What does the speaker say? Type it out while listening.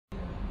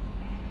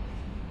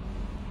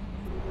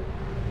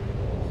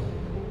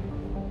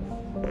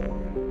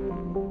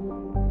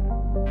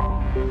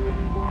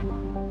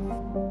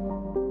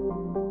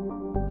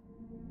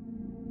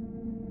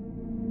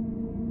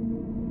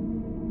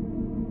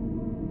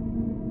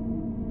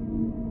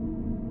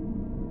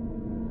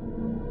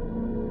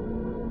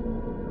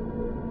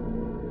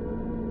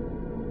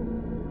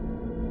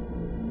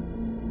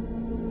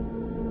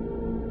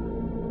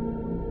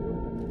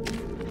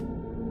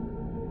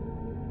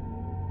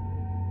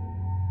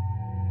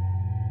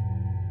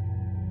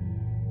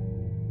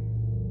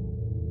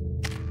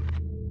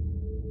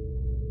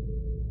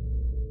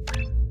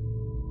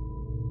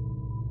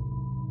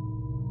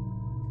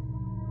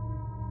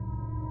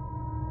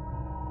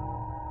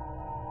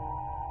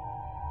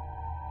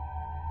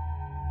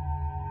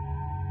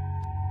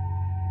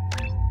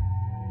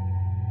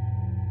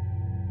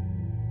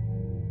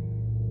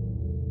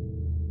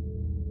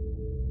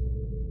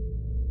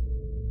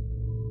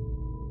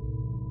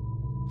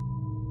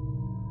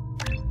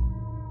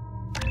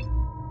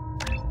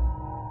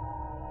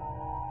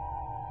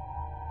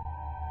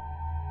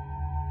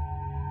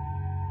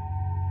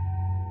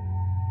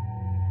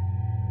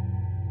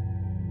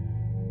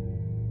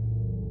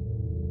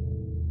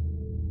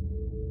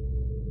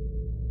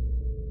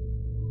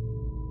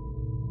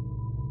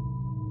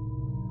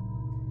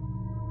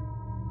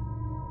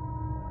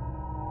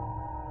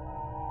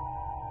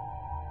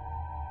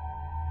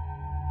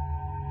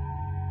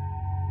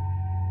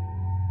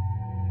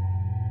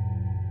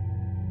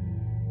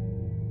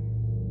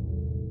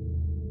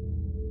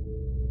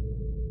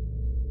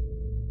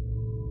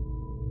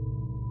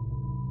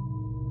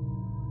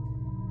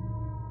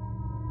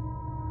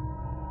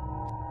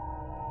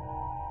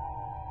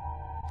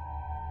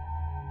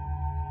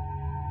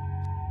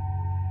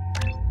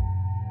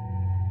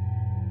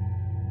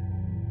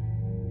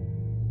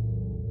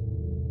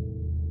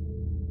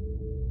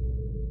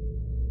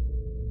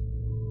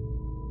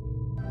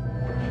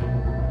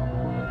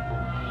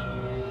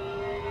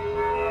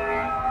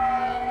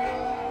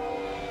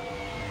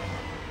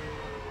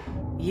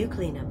You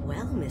clean up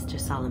well, Mr.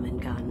 Solomon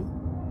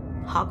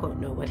Gunn. Hawk won't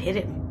know what hit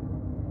him.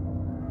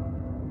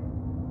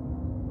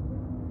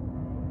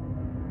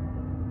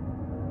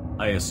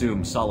 I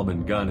assume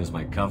Solomon Gunn is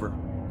my cover?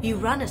 You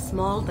run a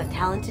small but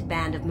talented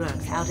band of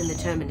mercs out in the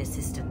Terminus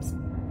systems.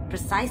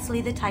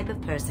 Precisely the type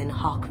of person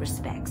Hawk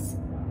respects.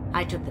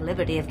 I took the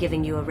liberty of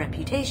giving you a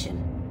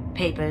reputation.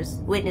 Papers,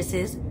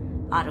 witnesses,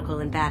 article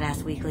in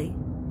Badass Weekly.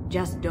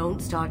 Just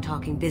don't start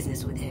talking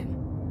business with him,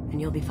 and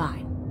you'll be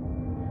fine.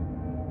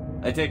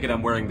 I take it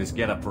I'm wearing this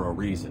getup for a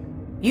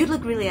reason. You'd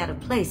look really out of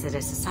place at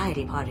a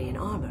society party in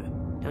armor,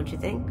 don't you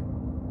think?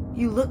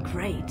 You look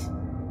great.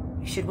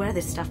 You should wear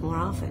this stuff more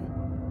often.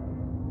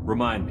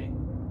 Remind me,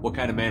 what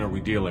kind of man are we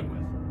dealing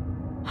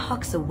with?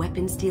 Hawk's a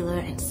weapons dealer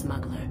and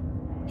smuggler.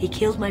 He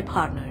killed my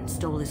partner and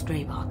stole his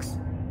gray box.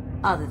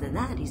 Other than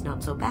that, he's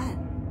not so bad.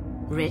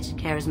 Rich,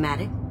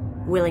 charismatic,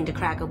 willing to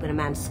crack open a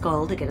man's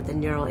skull to get at the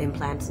neural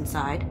implants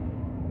inside.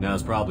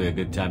 Now's probably a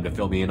good time to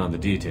fill me in on the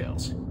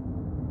details.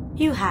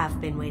 You have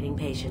been waiting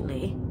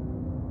patiently.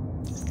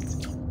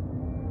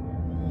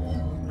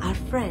 Our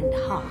friend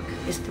Hawk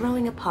is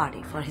throwing a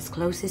party for his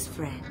closest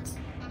friends.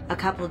 A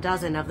couple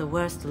dozen of the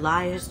worst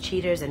liars,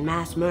 cheaters, and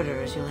mass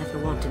murderers you'll ever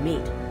want to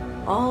meet.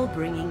 All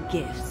bringing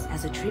gifts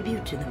as a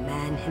tribute to the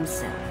man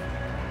himself.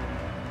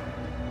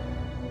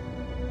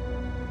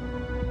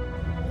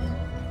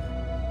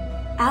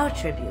 Our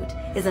tribute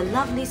is a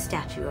lovely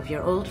statue of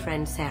your old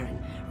friend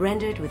Saren,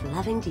 rendered with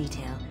loving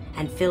detail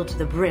and filled to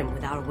the brim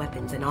with our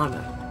weapons and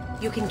armor.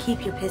 You can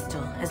keep your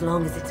pistol as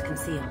long as it's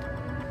concealed.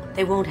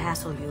 They won't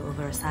hassle you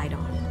over a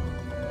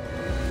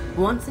side-on.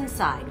 Once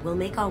inside, we'll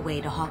make our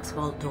way to Hawk's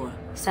vault door,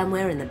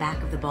 somewhere in the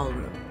back of the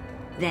ballroom.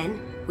 Then,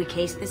 we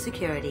case the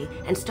security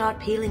and start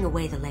peeling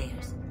away the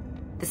layers.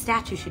 The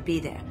statue should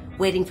be there,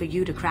 waiting for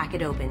you to crack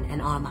it open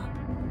and arm up.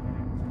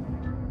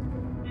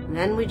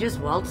 Then we just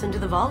waltz into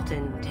the vault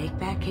and take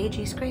back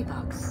KG's gray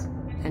box.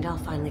 And I'll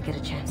finally get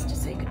a chance to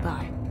say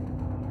goodbye.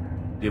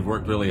 You've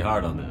worked really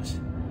hard on this.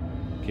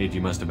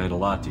 KG must have meant a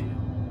lot to you.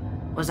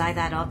 Was I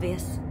that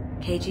obvious?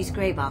 KG's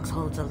gray box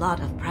holds a lot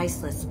of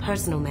priceless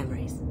personal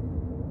memories.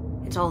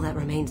 It's all that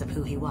remains of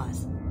who he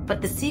was.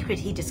 But the secret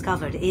he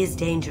discovered is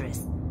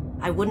dangerous.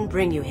 I wouldn't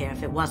bring you here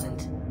if it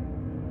wasn't.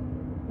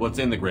 What's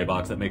in the gray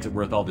box that makes it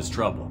worth all this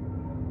trouble?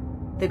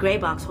 The gray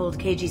box holds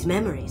KG's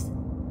memories.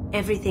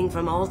 Everything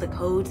from all the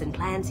codes and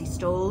plans he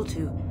stole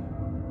to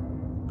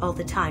all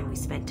the time we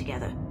spent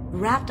together.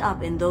 Wrapped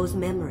up in those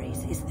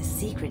memories is the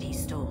secret he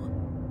stole.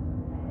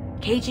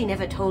 KG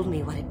never told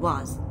me what it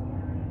was,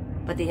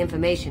 but the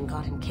information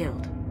got him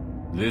killed.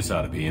 This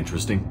ought to be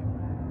interesting.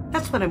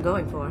 That's what I'm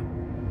going for.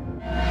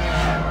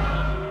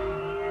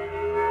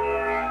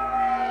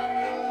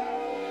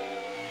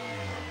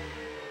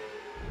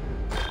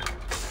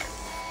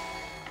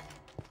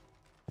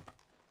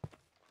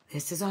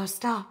 This is our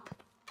stop.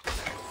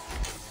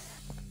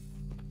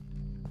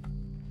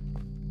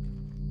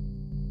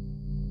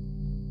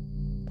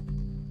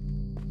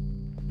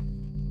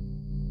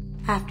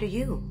 After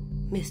you,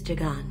 Mr.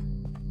 Gunn.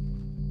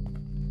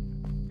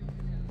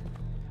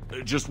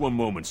 Just one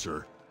moment,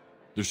 sir.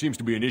 There seems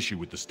to be an issue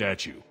with the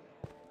statue.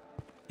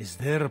 Is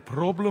there a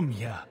problem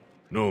here?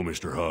 No,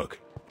 Mr. Hawk.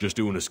 Just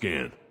doing a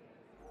scan.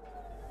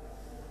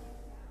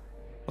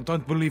 I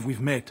don't believe we've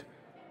met.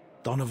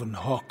 Donovan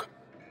Hawk.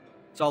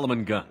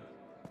 Solomon Gunn.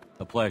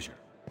 A pleasure.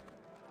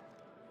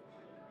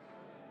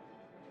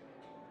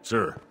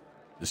 Sir,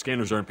 the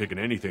scanners aren't picking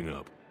anything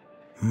up.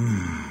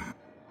 I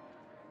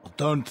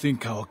don't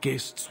think our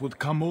guests would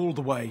come all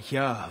the way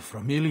here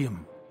from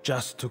Ilium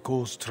just to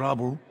cause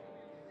trouble.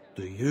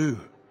 Do you?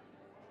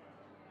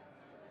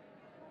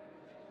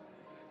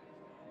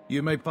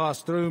 You may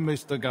pass through,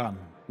 Mr. Gunn,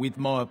 with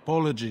my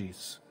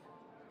apologies.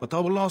 But I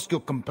will ask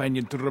your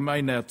companion to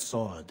remain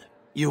outside.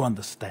 You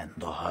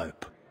understand, I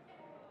hope.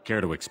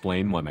 Care to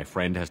explain why my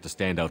friend has to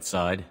stand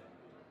outside?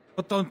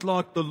 I don't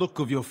like the look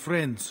of your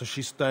friend, so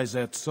she stays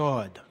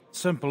outside.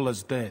 Simple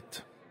as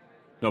that.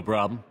 No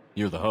problem.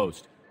 You're the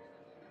host.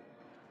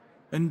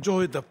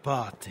 Enjoy the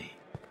party.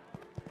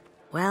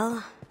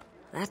 Well,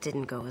 that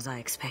didn't go as I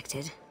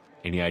expected.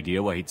 Any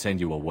idea why he'd send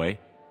you away?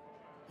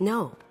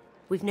 No,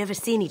 we've never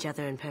seen each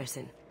other in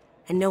person,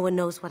 and no one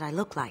knows what I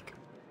look like.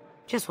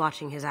 Just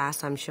watching his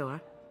ass, I'm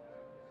sure.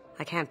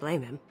 I can't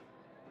blame him.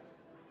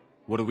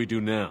 What do we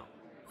do now?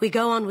 We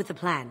go on with the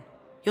plan.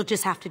 You'll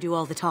just have to do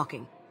all the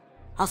talking.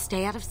 I'll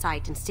stay out of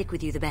sight and stick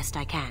with you the best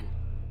I can.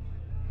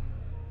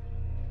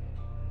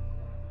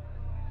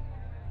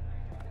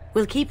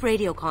 We'll keep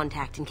radio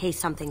contact in case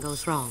something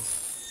goes wrong.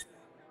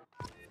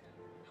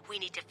 We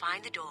need to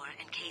find the door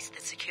and case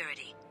the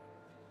security.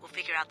 We'll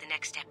figure out the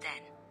next step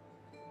then.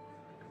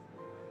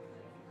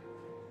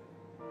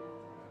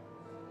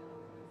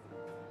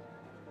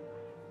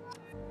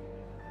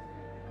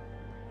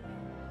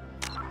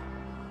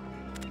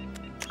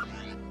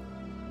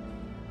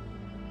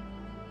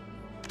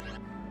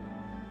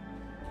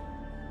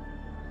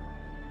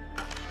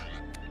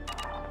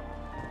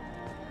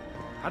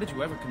 How did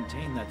you ever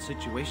contain that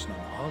situation on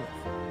the Olive?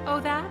 Oh,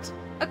 that?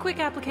 A quick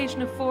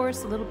application of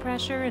force, a little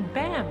pressure, and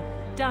bam!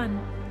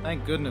 Done.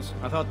 Thank goodness.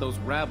 I thought those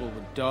rabble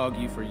would dog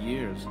you for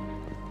years.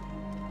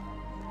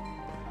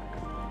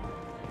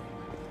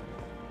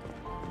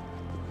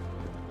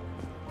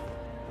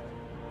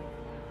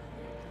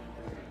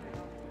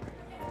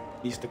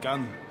 Mr.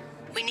 Gunn.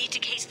 We need to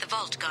case the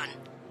vault, Gun.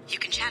 You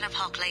can chat up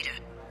Hawk later.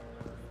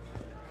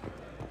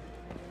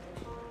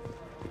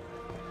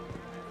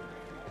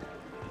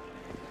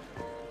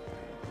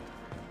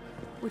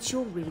 What's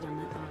your read on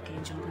that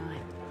Archangel guy?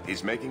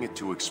 He's making it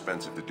too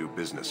expensive to do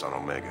business on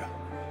Omega.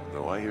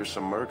 Though I hear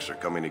some mercs are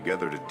coming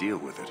together to deal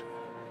with it.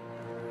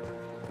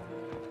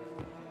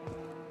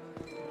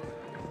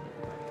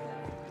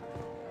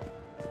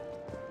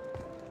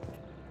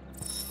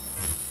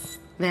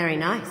 Very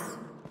nice.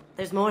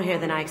 There's more here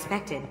than I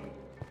expected.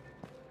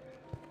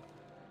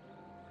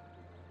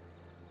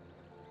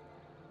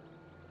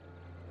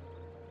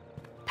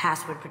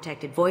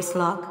 Password-protected voice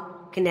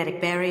lock, kinetic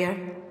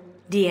barrier,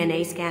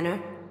 DNA scanner.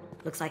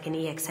 Looks like an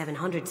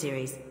EX700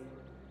 series.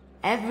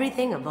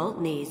 Everything a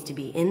vault needs to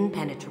be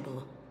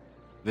impenetrable.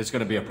 This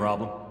gonna be a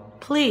problem?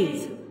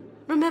 Please,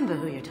 remember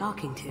who you're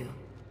talking to.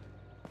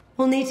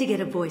 We'll need to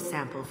get a voice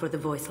sample for the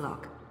voice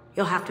lock.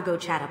 You'll have to go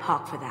chat up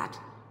Hawk for that.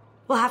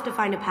 We'll have to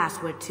find a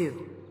password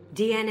too.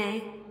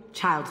 DNA,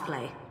 child's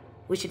play.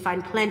 We should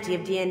find plenty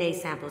of DNA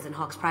samples in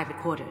Hawk's private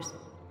quarters.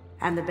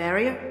 And the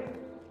barrier?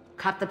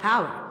 Cut the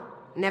power.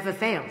 Never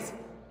fails.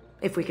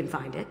 If we can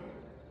find it.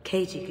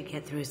 KG could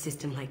get through a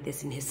system like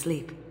this in his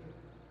sleep.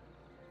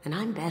 And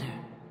I'm better.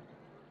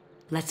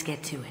 Let's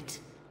get to it.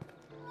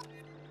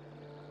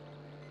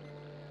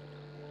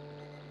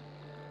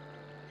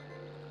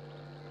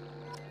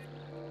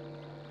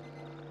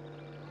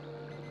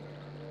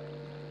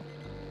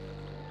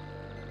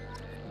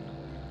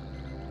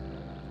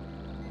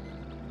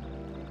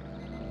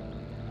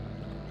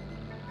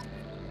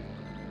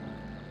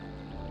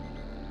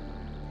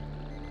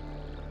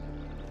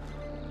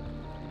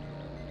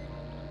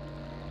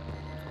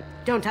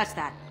 Don't touch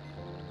that.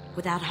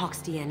 Without Hawk's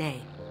DNA,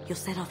 you'll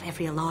set off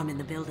every alarm in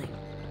the building.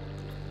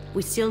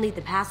 We still need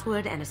the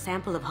password and a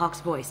sample of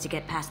Hawk's voice to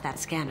get past that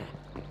scanner.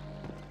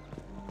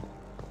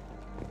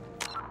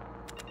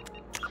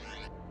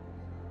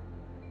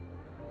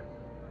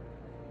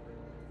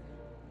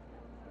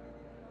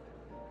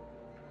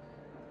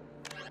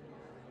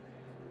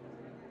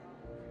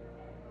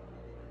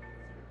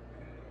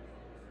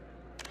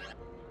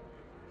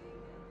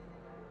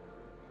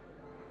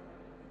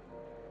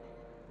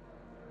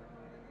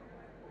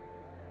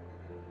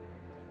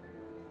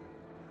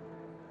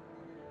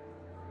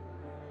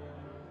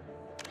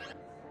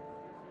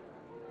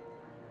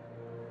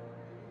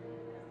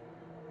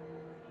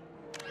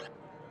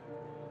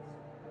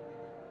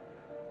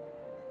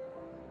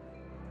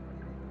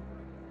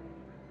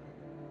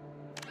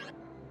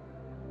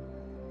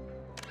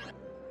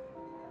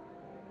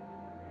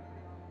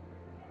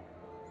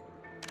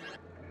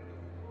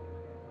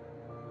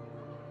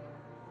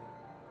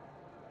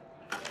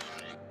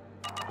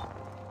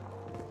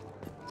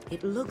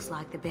 It looks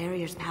like the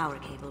barrier's power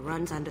cable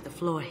runs under the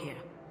floor here.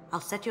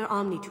 I'll set your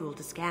Omni tool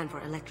to scan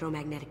for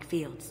electromagnetic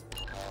fields.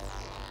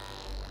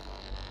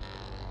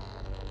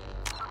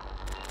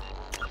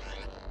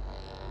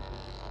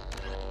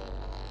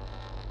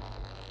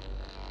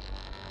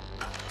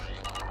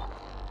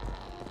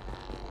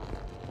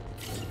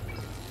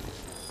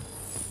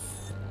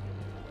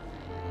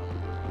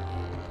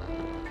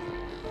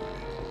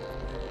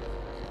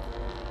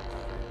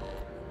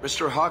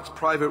 Mr. Hawk's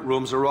private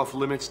rooms are off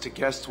limits to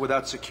guests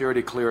without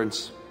security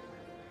clearance.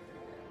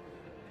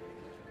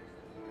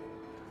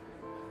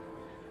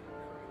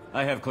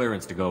 I have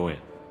clearance to go in.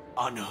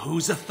 On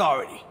whose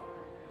authority?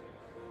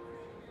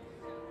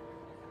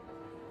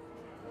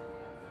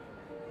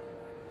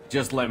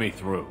 Just let me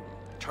through.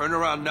 Turn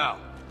around now,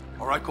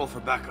 or I call for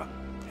backup.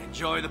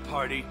 Enjoy the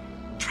party.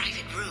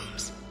 Private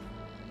rooms.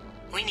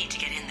 We need to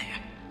get in there.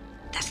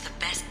 That's the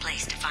best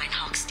place to find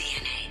Hawk's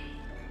DNA.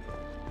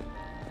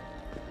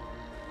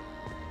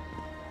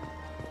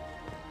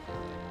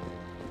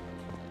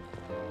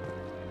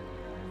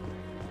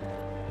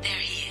 There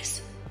he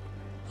is.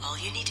 All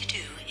you need to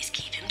do is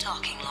keep him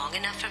talking long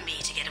enough for me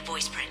to get a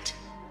voice print.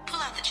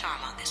 Pull out the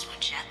charm on this one,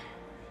 Chet.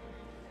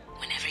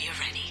 Whenever you're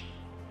ready.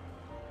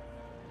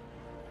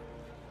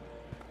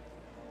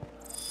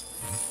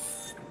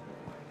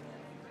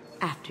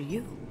 After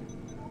you.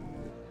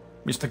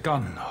 Mr.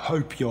 Gunn,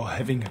 hope you're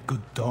having a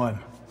good time.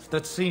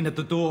 That scene at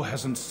the door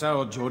hasn't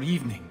soured your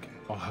evening,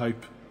 I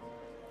hope.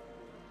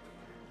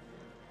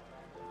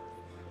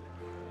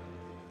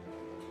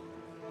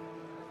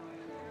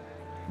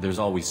 There's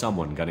always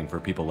someone gunning for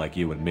people like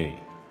you and me.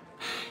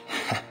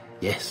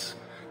 Yes,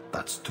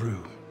 that's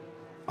true.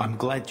 I'm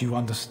glad you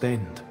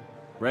understand.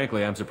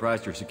 Frankly, I'm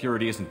surprised your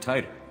security isn't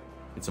tighter.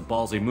 It's a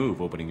ballsy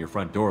move opening your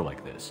front door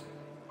like this.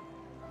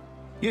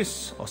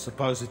 Yes, I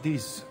suppose it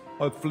is.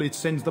 Hopefully it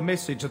sends the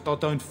message that I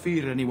don't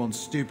fear anyone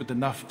stupid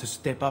enough to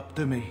step up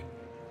to me.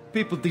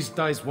 People these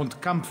days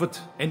want comfort,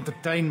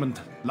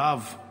 entertainment,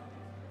 love.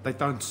 They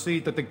don't see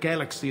that the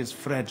galaxy is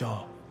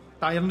fragile.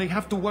 They only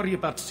have to worry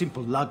about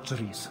simple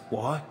luxuries.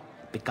 Why?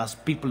 Because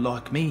people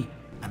like me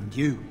and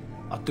you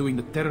are doing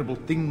the terrible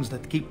things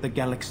that keep the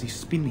galaxy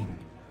spinning.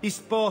 This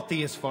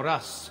party is for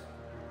us,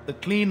 the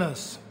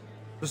cleaners,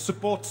 the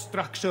support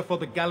structure for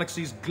the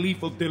galaxy's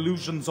gleeful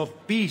delusions of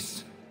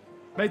peace.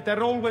 May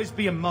there always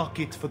be a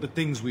market for the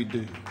things we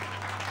do.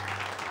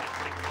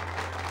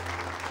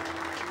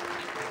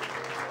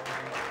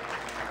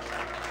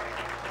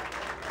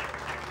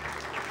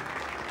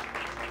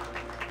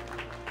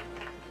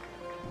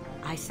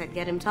 I said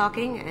get him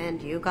talking,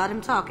 and you got him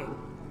talking.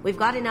 We've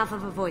got enough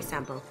of a voice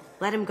sample.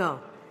 Let him go.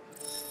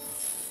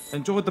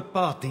 Enjoy the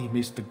party,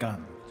 Mr.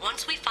 Gunn.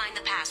 Once we find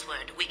the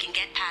password, we can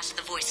get past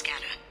the voice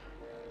scanner.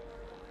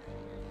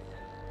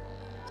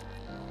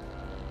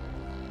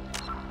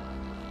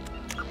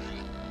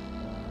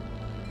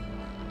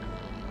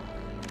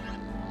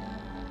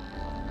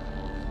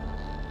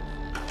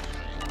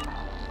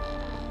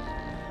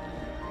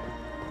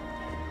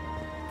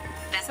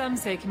 Some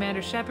say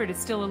Commander Shepard is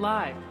still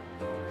alive.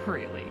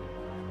 Really?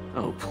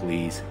 Oh,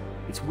 please.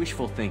 It's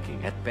wishful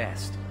thinking, at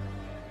best.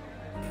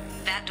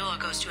 That door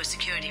goes to a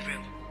security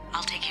room.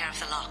 I'll take care of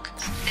the lock.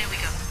 There we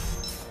go.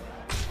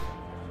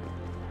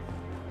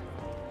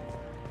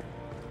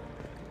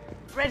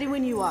 Ready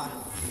when you are.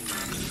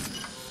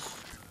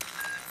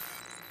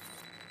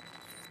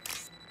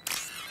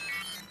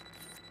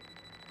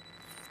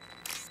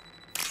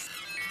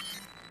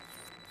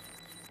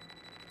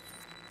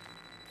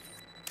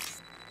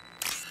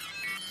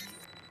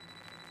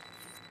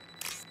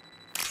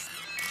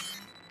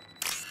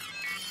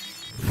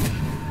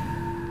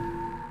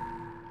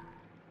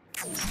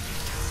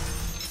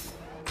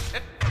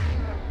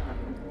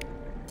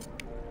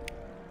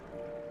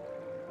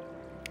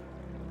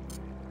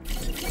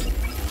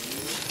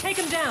 Take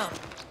him down!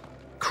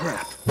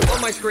 Crap! On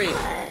my screen!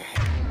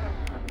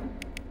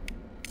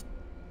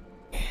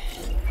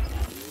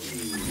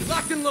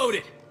 Locked and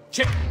loaded!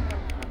 Check!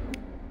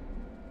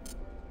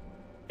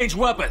 Change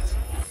weapons!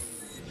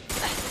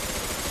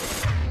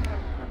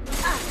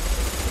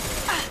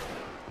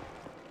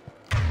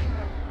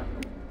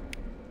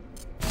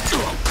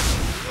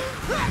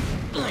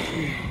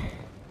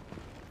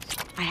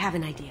 I have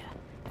an idea.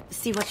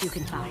 See what you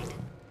can find.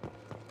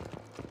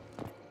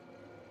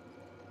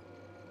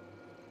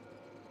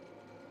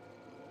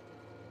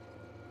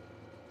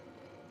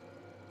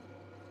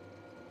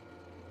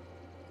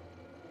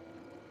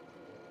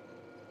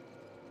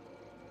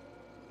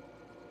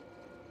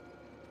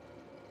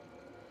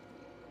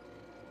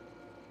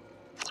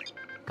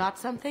 Got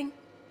something?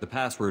 The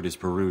password is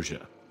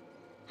Perugia.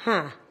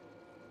 Huh.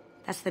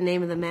 That's the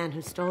name of the man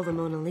who stole the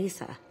Mona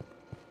Lisa.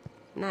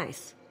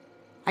 Nice.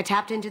 I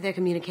tapped into their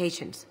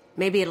communications.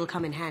 Maybe it'll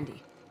come in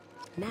handy.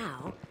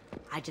 Now,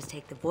 I just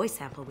take the voice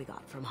sample we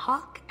got from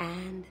Hawk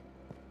and...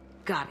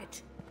 got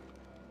it.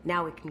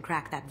 Now we can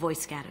crack that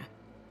voice scanner.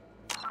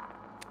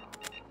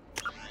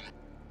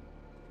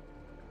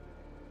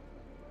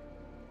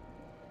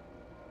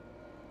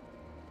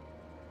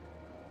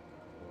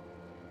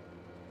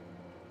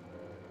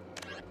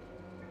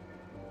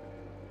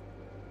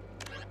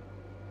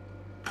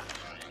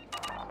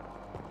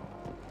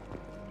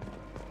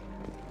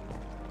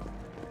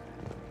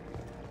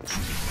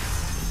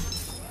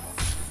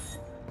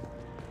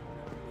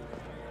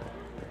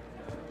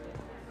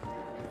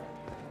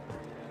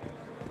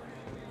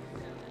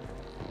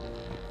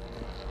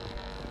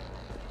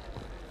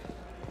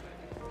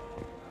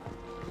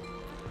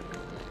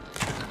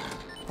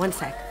 One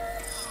sec.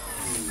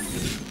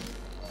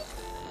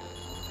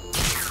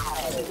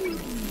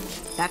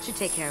 That should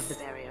take care of the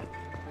barrier.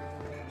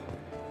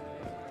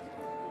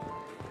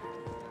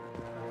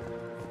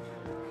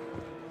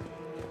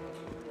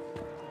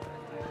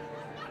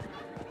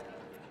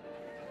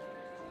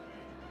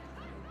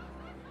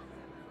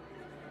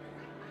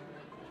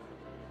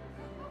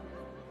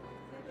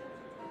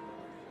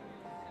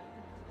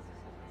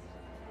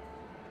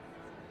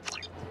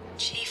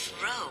 Chief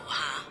Rowe,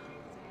 huh?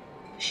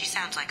 She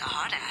sounds like a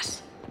hard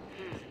ass.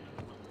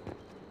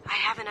 I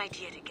have an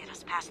idea to get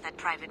us past that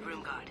private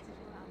room guard.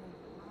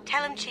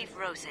 Tell him Chief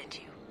Rowe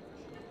sent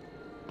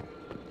you.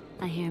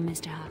 I hear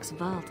Mr. Hawk's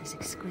vault is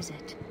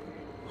exquisite.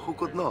 Who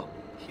could know?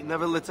 He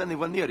never lets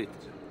anyone near it.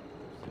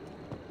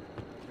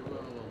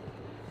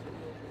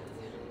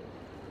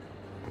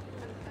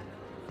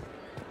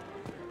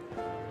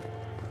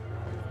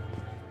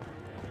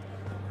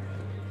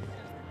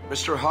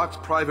 Mr. Hawk's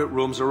private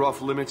rooms are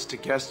off limits to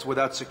guests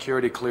without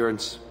security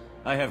clearance.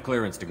 I have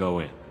clearance to go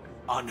in.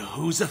 On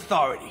whose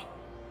authority?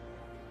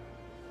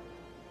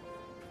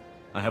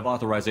 I have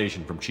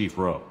authorization from Chief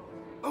Rowe.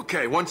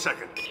 Okay, 1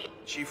 second.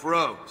 Chief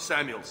Rowe,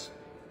 Samuels.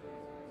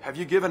 Have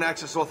you given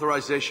access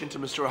authorization to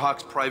Mr.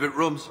 Hawk's private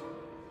rooms?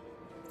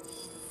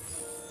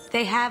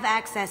 They have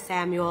access,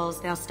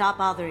 Samuels. They'll stop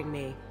bothering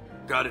me.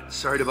 Got it.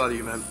 Sorry to bother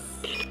you, ma'am.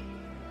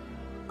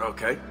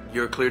 Okay,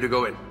 you're clear to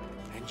go in.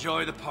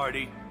 Enjoy the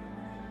party.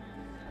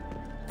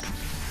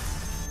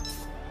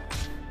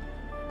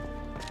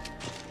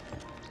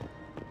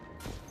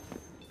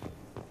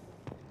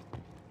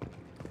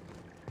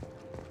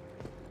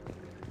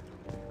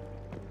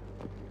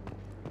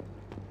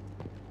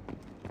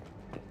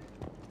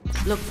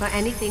 Look for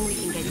anything we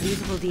can get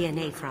usable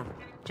DNA from.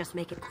 Just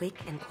make it quick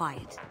and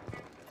quiet.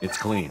 It's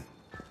clean.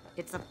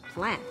 It's a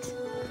plant.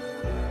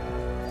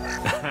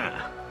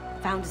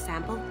 Found a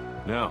sample?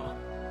 No.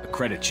 A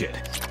credit chit.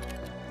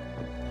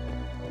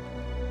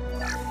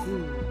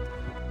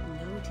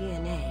 No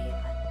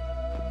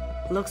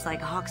DNA. Looks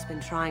like Hawk's been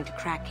trying to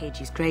crack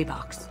Keiji's gray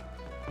box.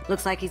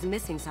 Looks like he's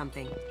missing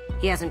something.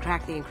 He hasn't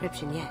cracked the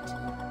encryption yet.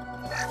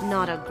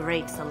 Not a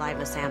great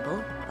saliva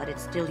sample, but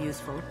it's still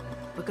useful.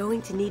 We're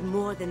going to need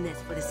more than this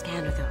for the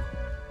scanner, though.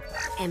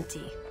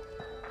 Empty.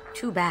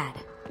 Too bad.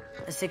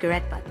 A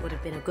cigarette butt would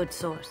have been a good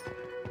source.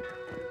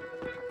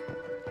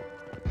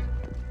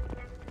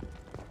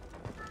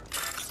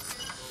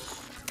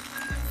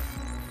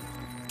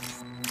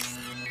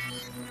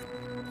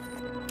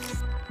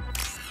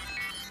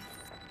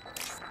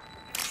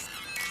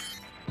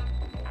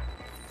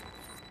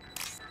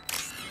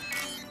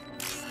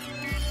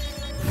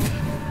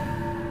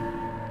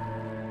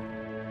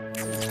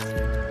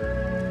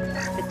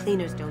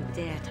 Cleaners don't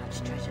dare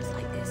touch treasures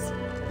like this.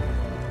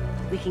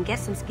 We can get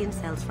some skin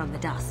cells from the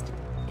dust.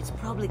 It's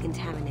probably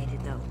contaminated,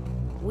 though.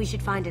 We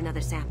should find another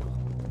sample.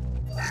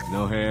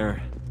 No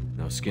hair,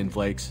 no skin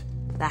flakes.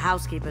 The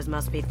housekeepers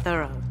must be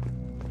thorough.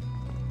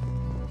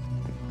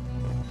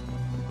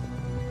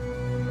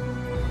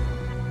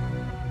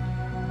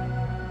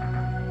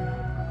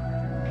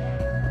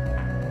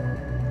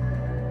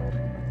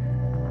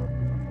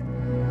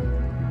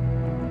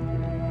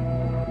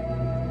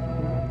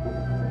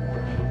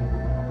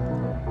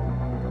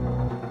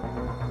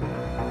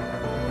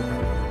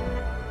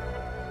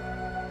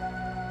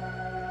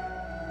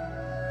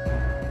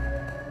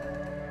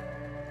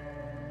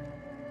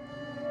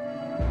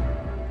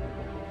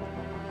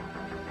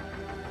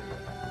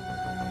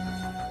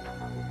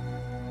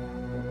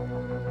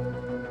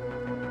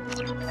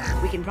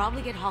 We can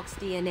probably get Hawk's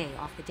DNA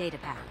off the data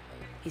pad.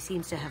 He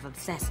seems to have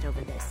obsessed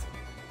over this.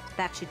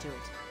 That should do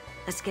it.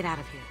 Let's get out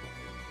of here.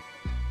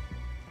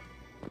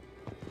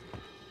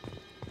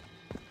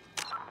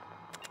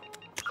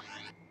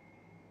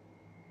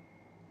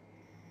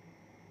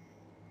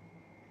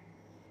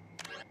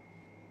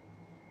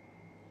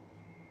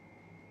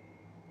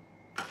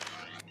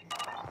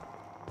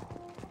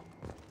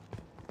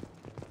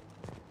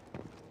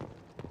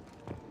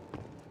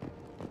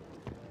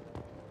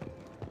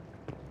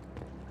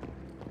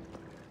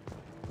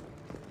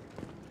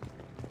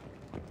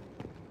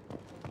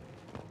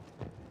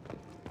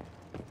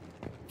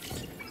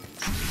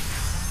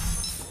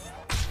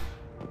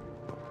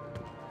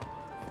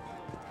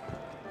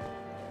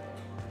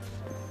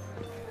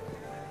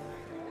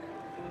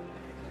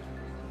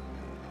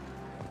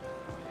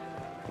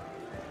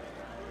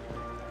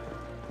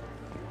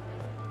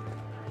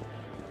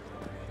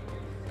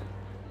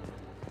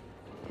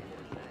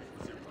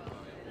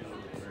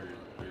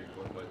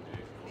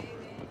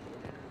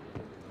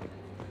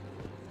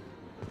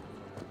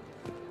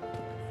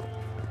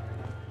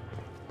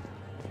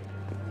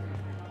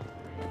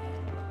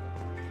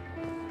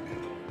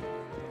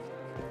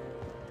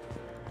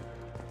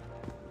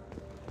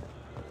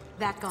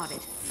 That got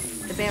it.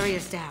 The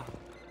barrier's down.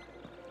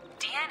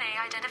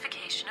 DNA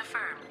identification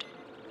affirmed.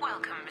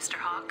 Welcome, Mr.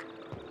 Hawk.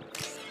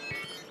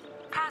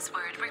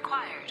 Password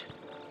required.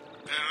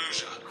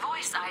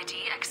 Voice ID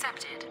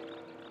accepted.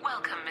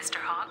 Welcome, Mr.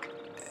 Hawk.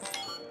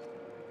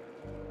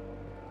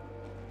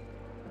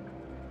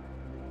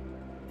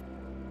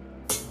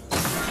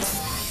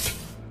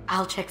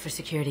 I'll check for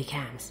security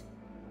cams.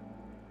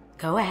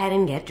 Go ahead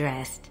and get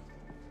dressed.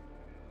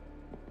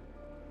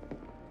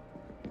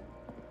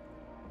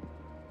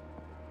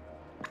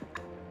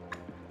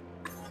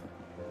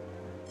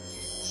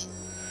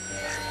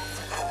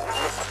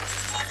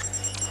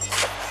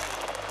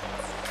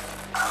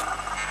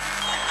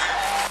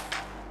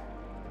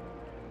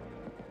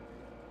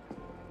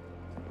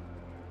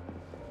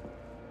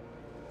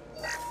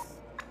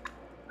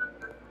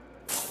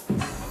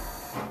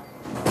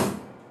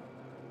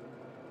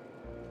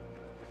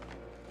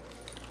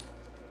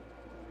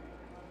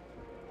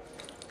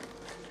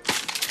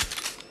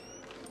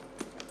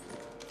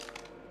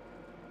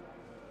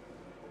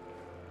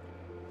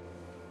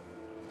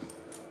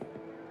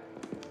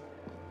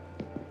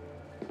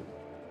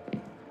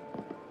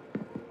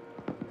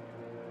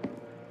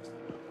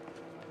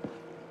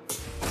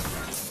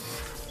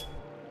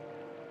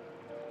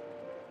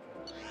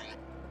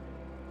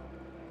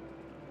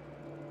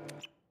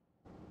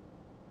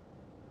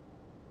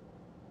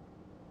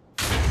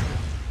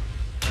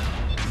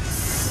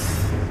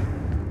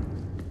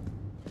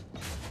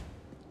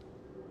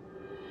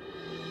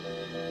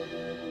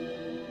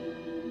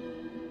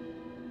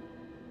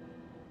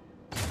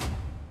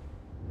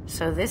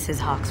 So this is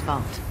Hawk's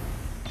vault.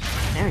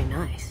 Very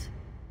nice.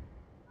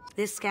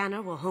 This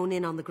scanner will hone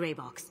in on the gray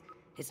box.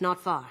 It's not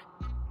far.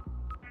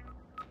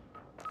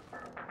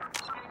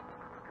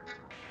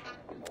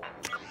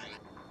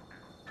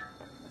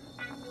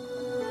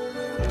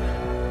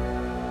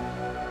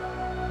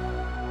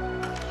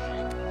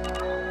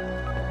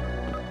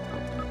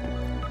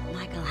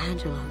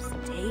 Michelangelo's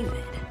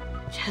David.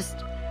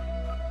 Just...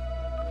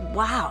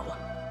 wow.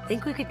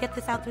 Think we could get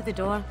this out through the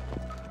door?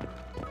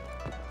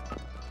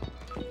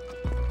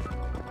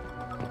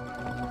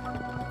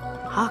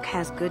 Hawk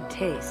has good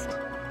taste.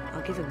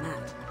 I'll give him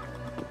that.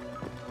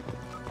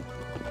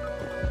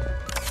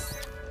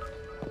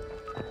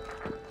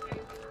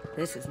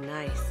 This is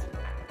nice.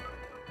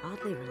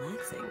 Oddly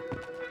relaxing.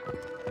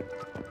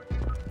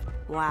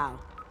 Wow.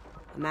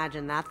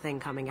 Imagine that thing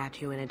coming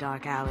at you in a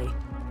dark alley.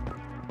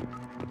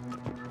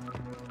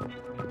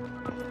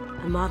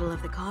 A model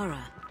of the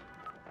Kara.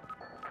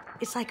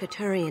 It's like a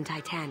Turian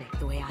Titanic,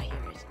 the way I hear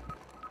it.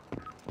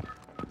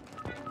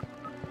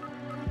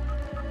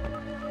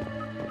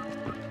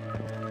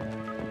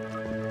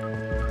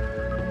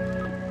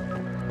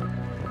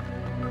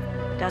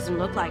 Doesn't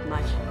look like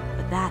much,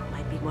 but that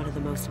might be one of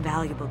the most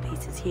valuable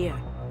pieces here.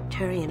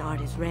 Turian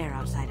art is rare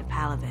outside of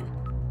Palaven.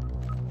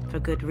 For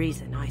good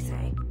reason, I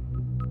say.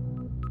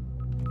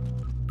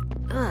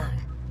 Ugh.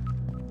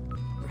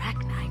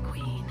 Rachni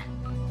Queen.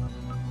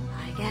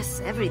 I guess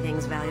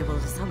everything's valuable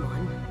to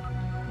someone.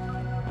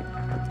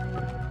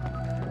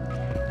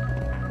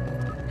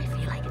 I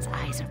feel like its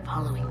eyes are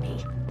following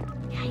me.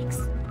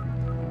 Yikes.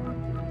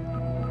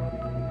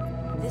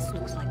 This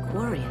looks like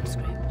Quarian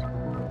script.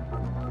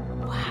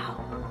 Wow.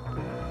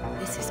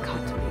 This has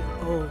got to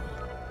be old.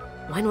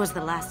 When was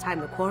the last time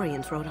the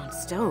Quarians wrote on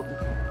stone?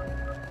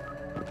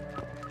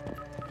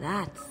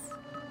 That's...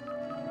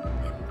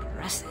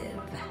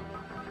 impressive.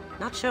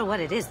 Not sure what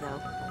it is,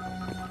 though.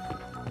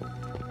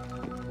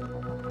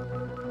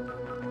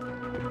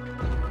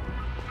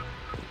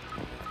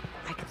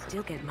 I could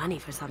still get money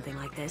for something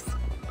like this,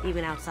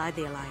 even outside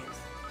the Alliance.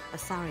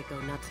 Asari go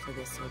nuts for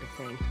this sort of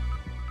thing.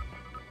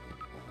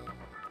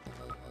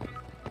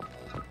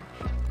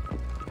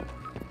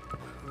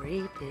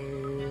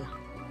 Creepy.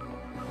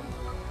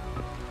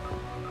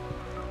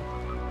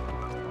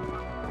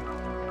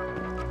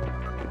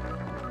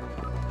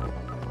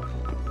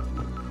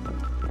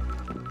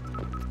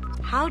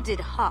 How did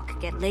Hawk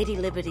get Lady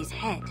Liberty's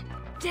head?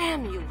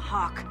 Damn you,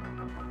 Hawk!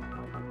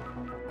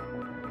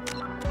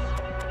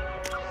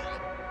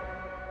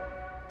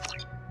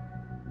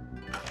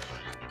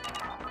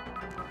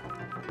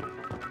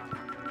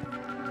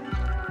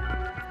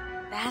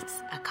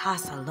 That's a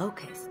Casa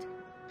Locust.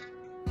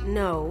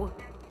 No,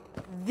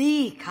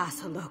 the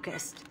Casa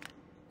Locust.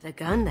 The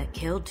gun that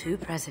killed 2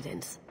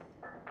 presidents.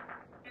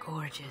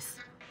 Gorgeous.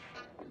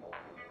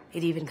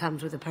 It even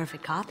comes with a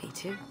perfect copy,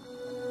 too.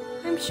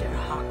 I'm sure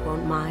Hawk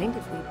won't mind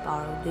if we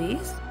borrowed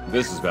these.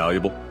 This is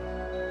valuable.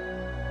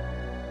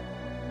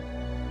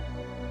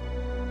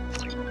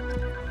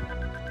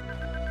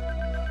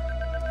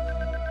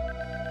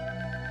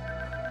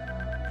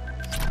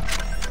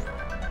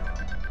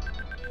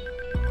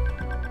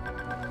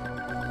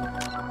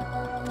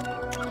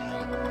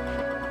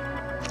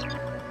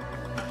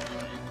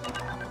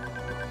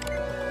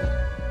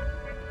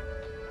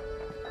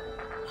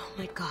 Oh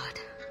my God.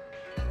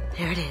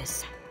 There it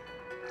is.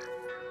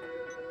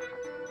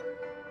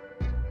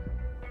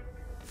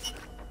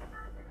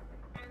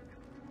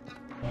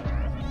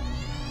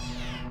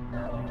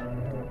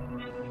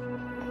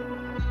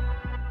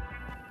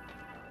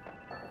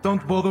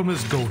 Don't bother,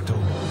 Miss Goto.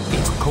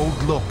 It's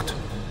code-locked.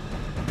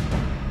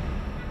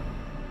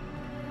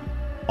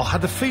 I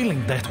had a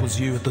feeling that was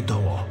you at the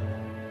door.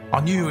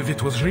 I knew if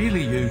it was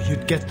really you,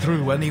 you'd get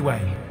through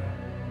anyway.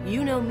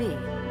 You know me.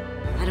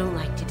 I don't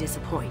like to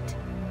disappoint.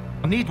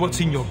 I need what's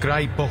in your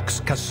grey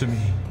box,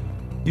 Kasumi.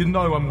 You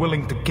know I'm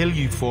willing to kill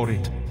you for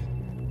it.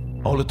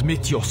 I'll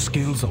admit your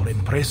skills are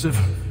impressive.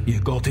 You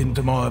got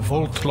into my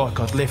vault like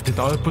I'd left it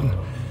open,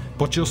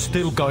 but you're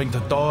still going to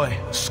die,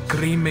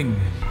 screaming,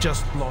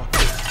 just like...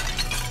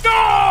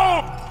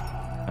 No!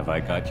 Have I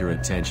got your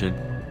attention?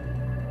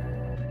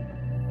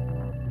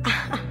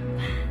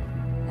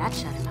 That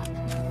shut him up.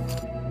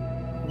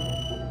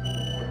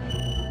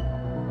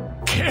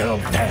 Kill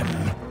them!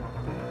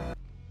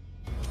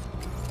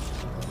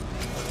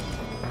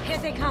 Here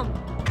they come.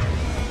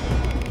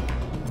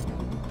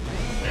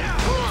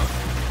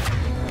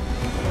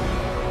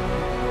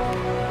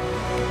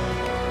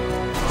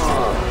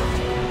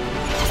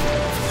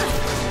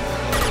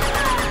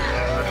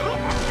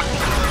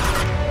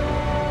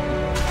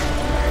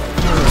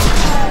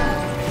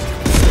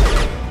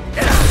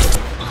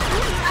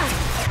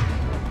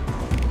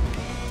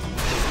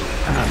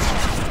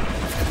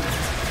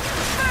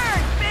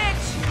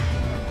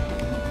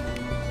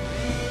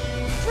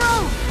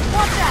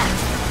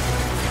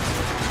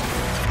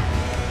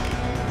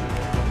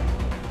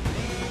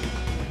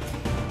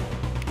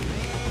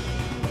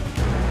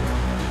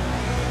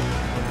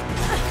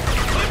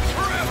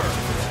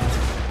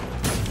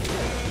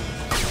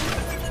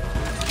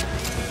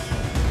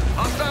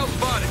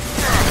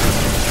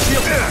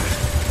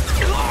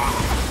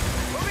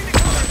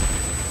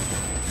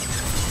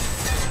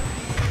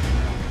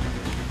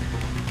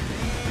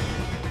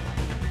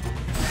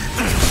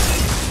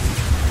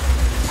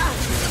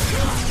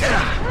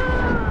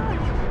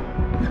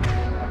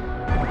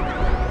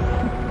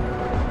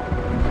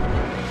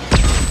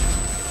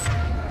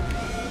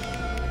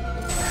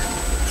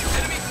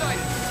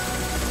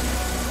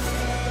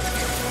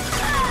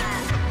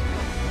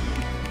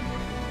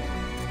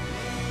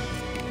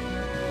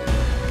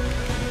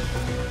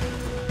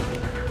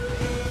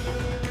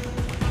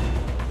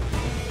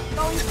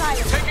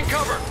 Taking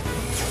cover!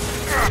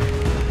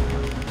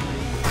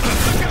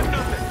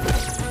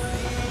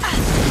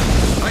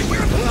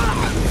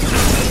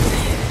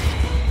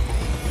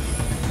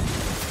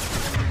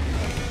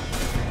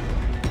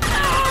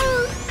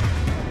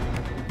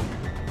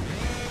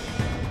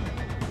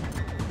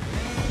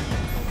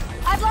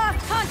 I've lost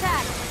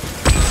contact!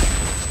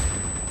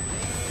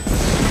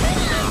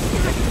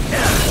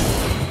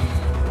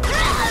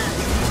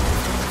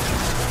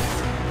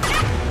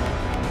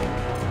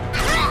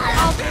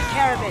 I'll take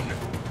care of it.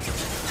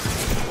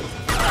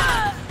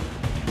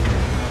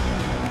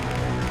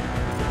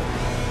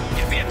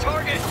 Give me a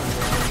target!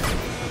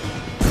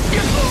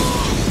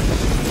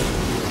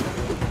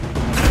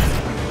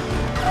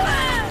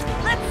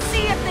 Let's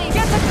see if they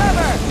get the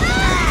cover!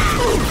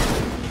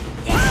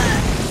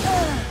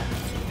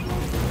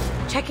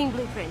 Checking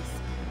blueprints.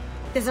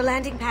 There's a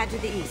landing pad to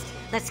the east.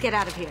 Let's get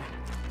out of here.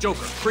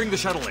 Joker, bring the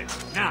shuttle in.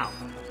 Now!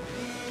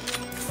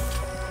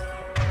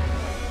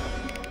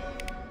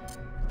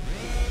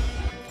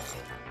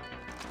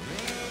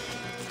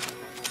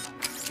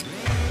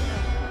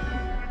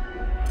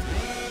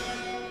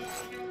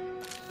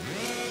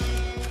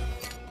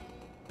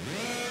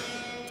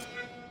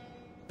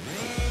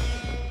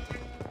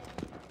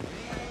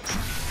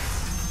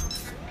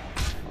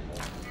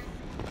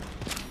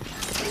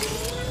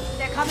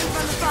 They're coming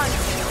from the front.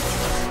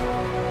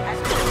 As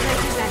good a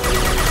place as any.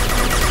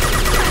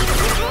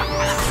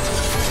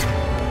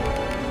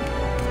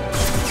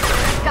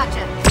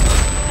 Gotcha.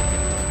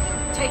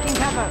 Taking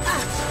cover.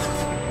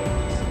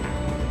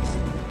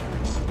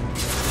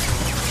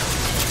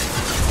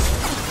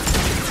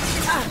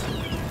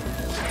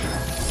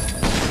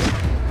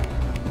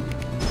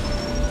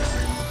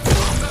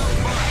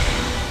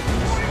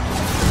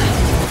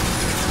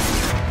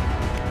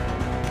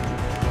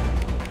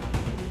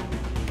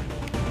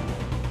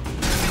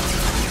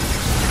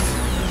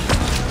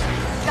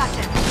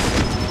 Gotcha.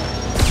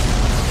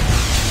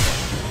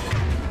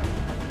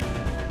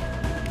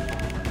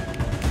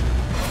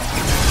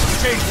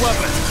 Change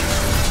weapon!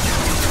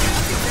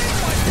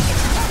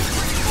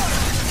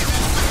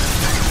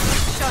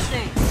 Sure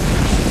thing.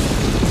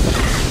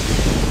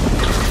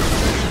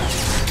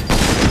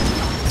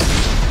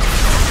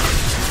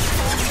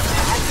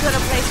 As good a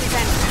place as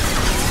any.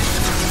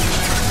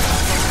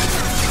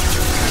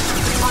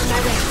 On my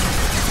way.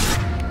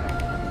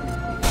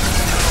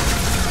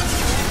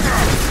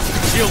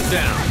 Shield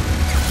down!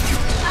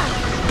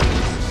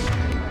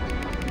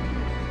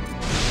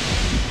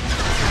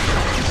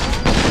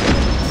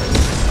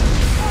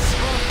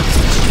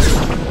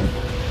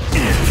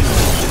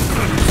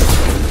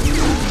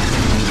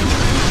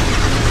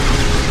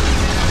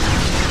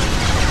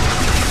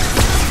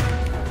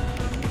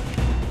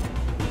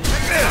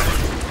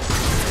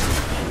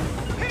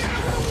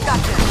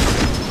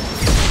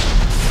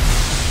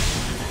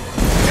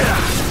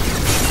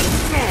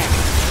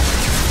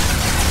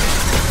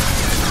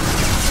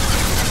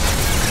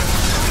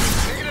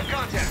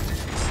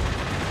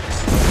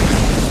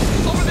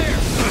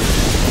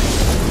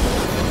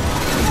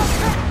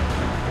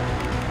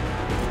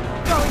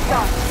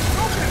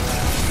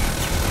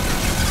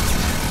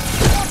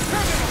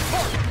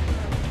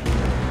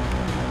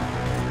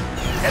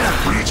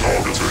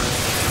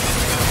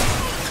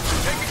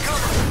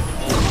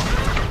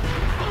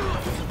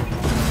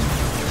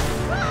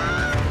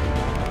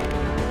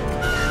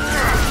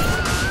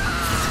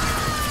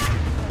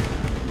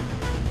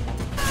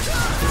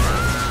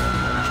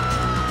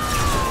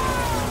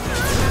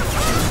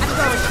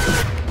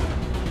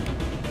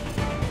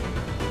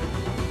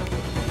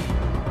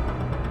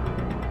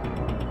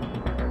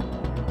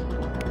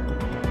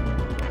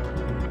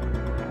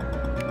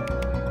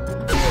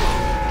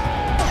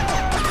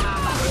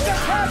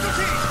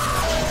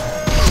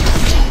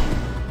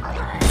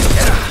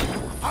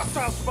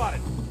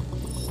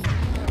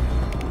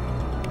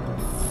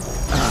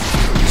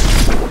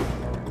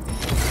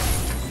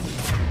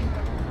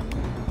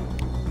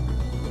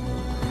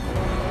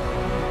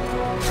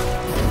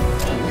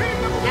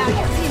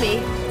 me.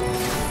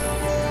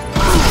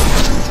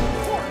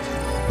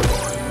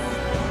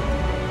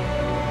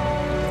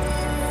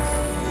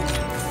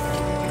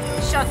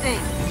 Sure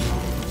thing.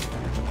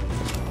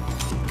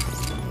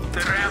 The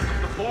ramp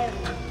of the vault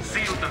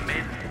sealed them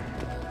in.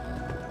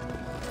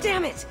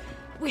 Damn it!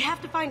 We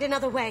have to find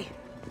another way.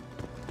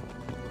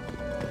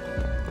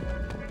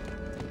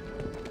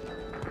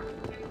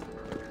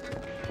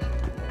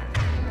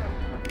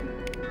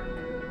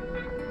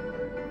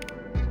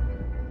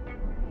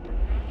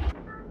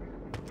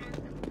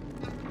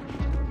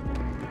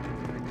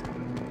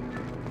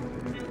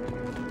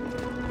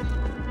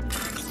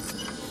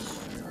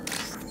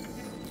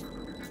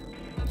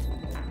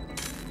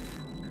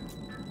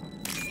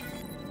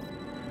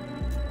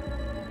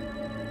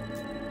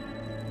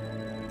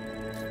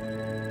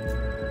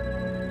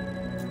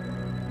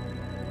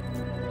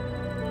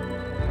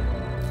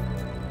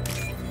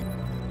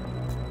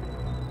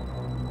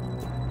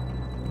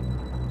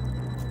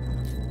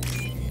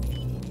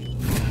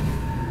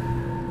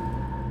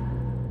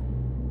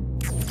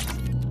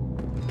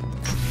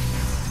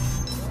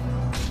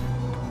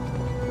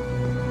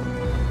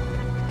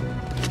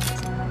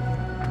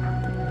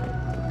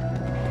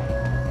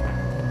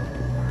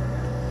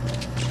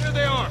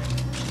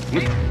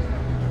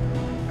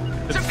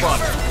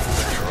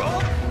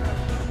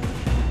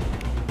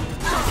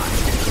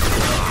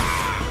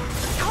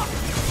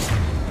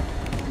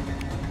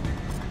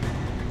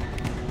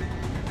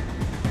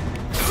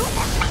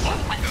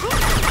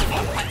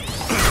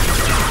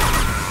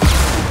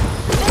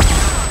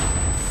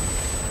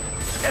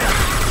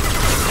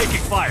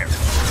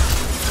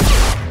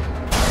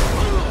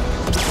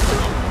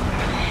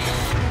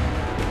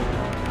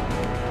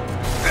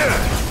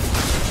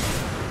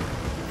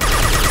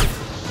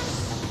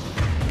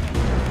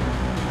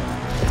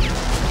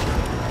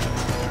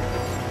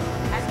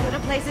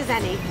 Place as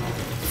any.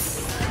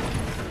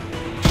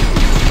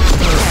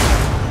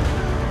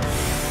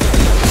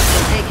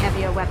 Take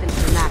heavier weapons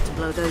than that to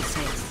blow those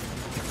tanks.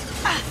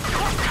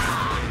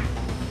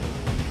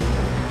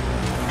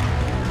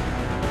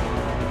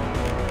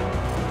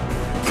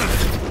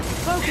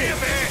 Focus!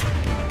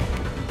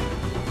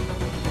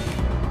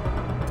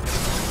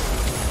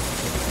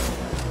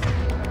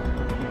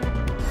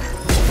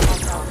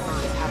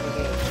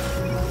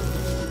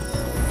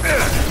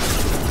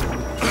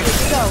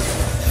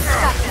 Go!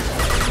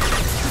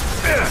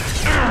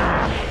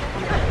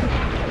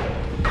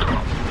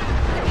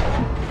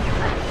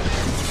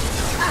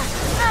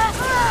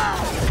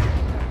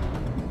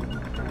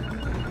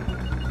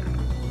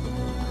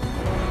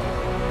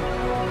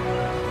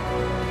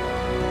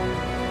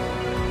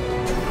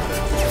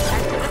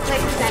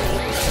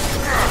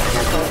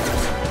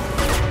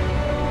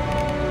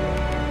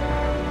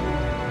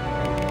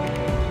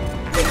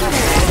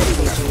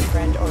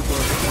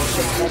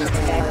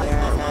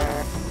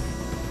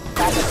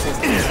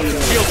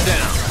 Shield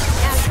down.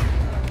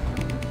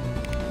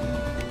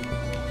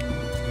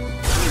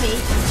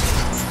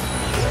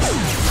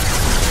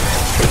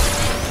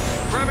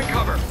 Grabbing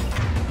cover.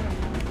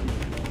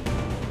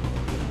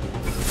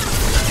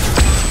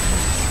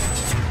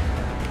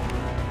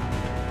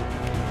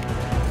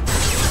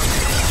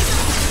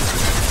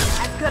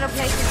 As good a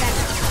place as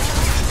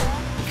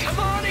any. Come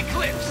on,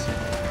 Eclipse!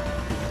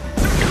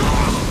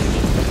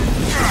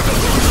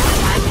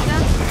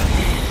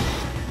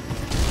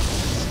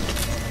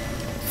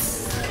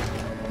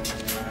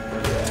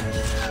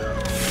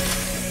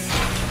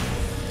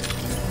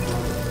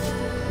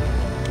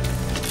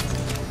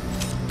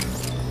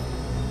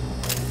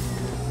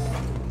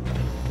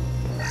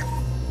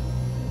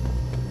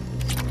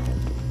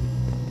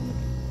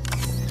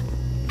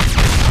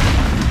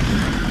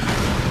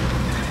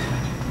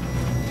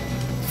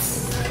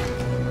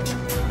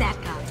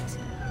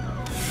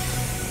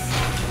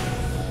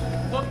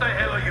 What the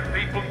hell are you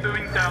people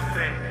doing down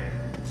there?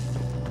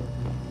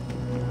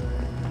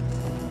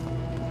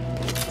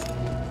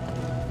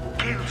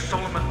 Kill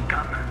Solomon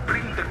Gunn.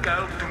 Bring the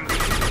girl to me.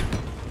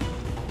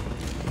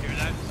 Hear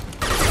that?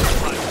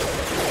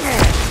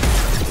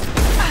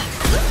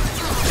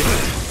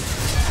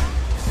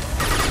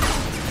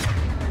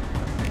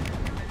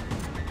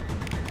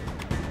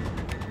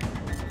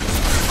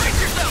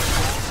 Brace yourself!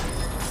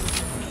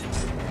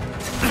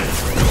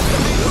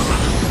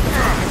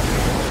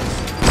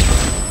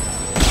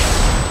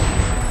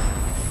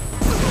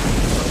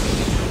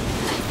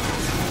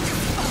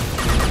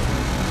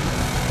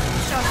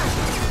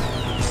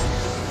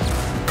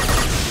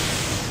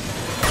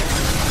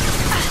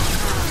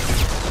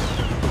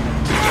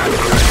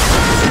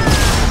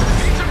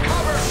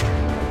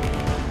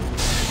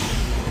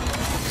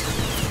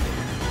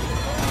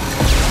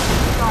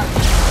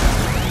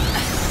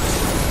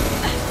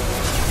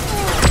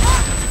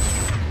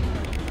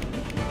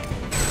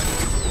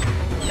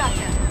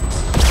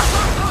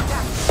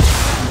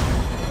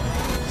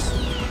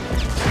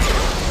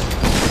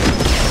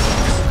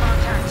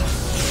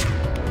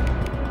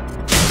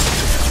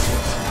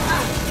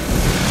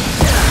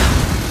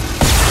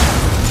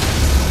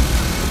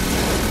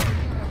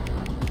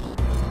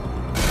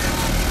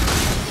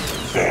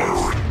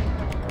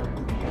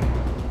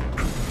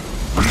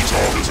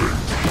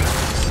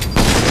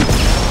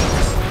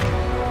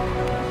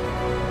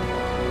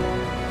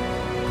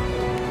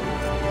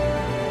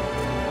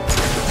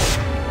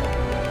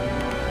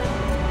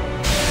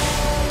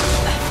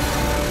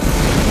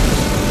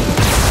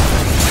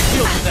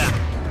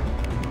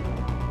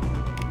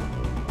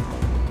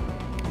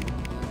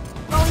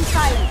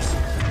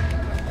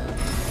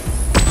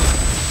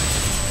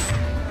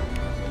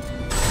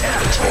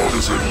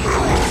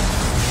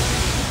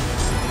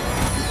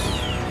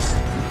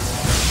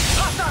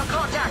 Hostile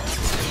contact!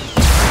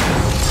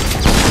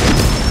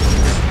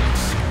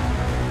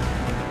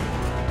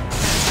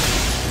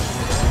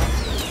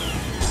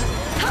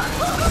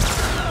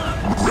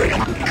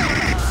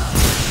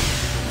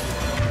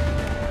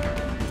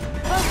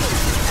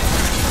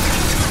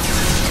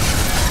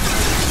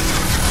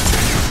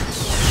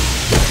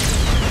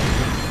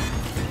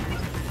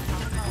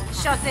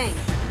 Sure thing.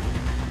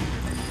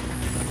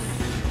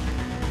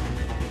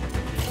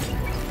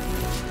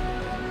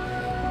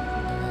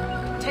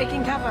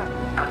 Taking cover.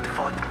 But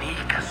for me,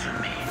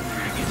 Kasumi,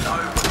 you know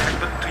what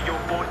happened to your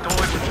boy toy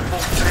when you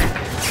fought back.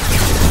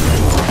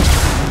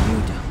 You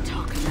don't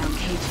talk about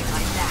Keiji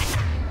like that.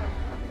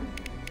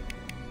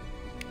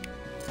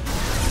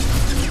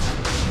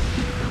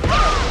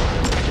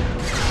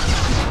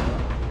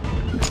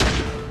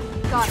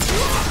 Got it.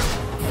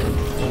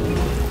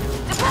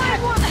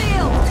 Deploying warp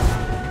field!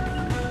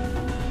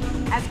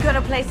 As good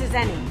a place as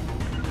any.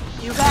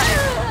 You got it.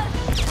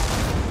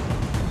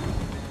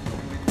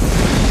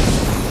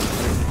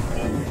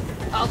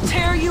 I'll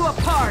tear you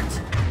apart!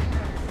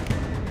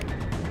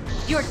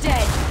 You're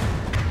dead!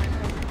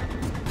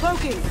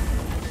 Cloaking!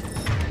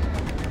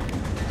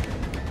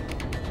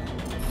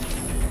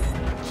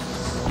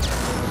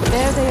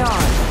 There they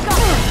are. Got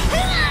it!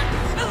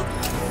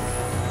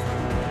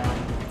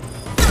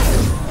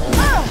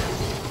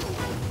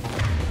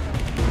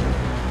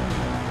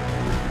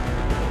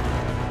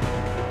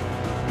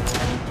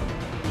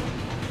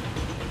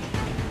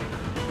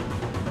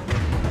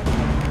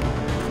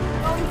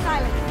 Going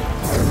silent.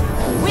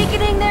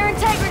 Weakening their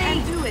integrity!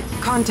 And do it!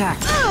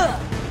 Contact!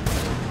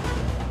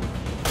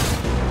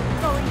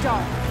 Going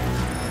dark.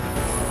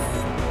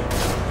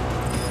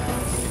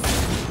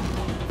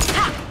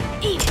 Ha!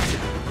 Eat it!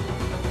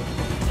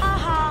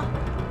 Haha!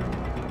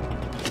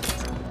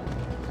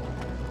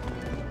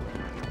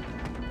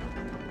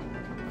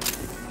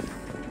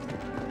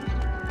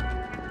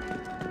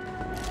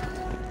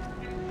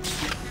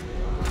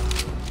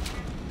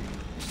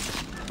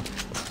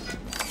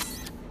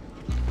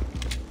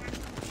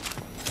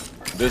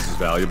 This is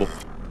valuable.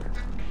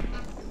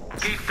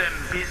 Keep them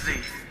busy.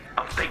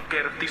 I'll take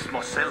care of this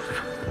myself.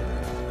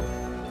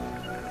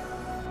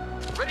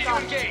 Ready to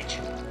engage.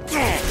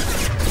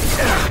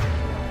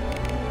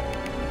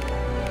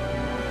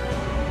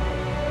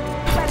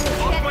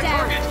 Off my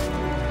target.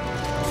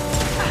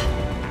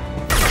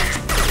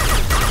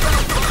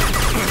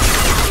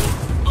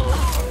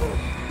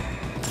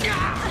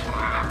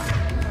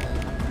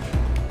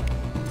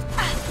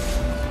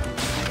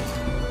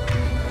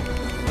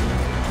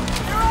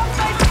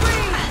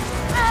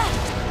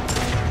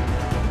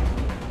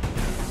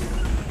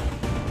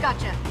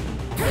 Gotcha.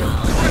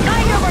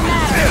 Mind over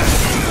matter!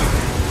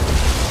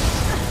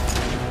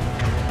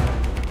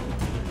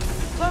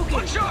 Cloaking.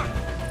 One shot!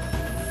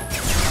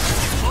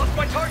 Lost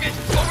my target!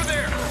 Over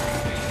there!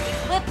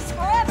 Eclipse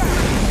forever!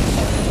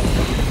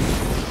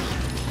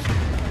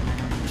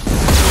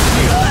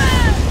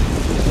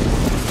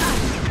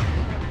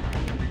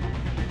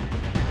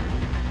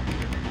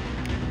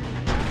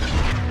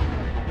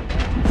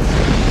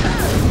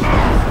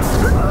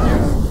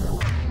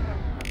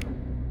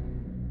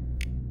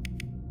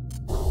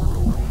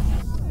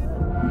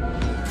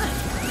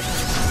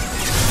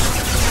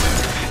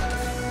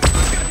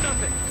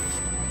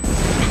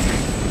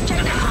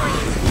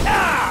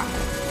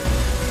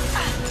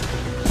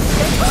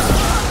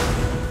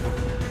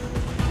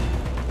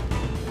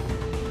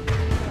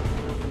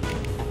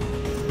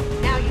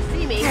 Now you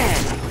see me.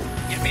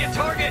 Get me a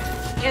target!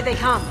 Here they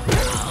come.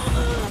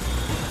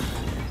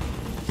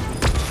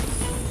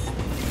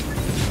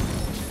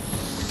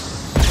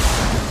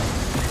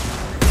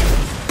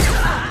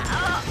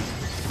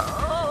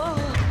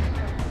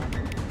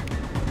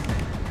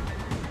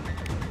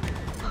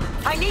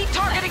 I need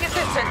targeting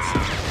assistance.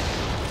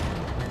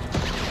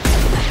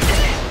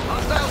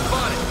 Hostile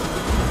spotted!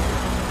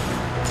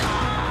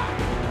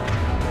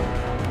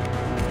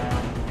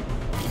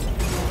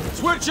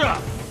 Switch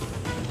up!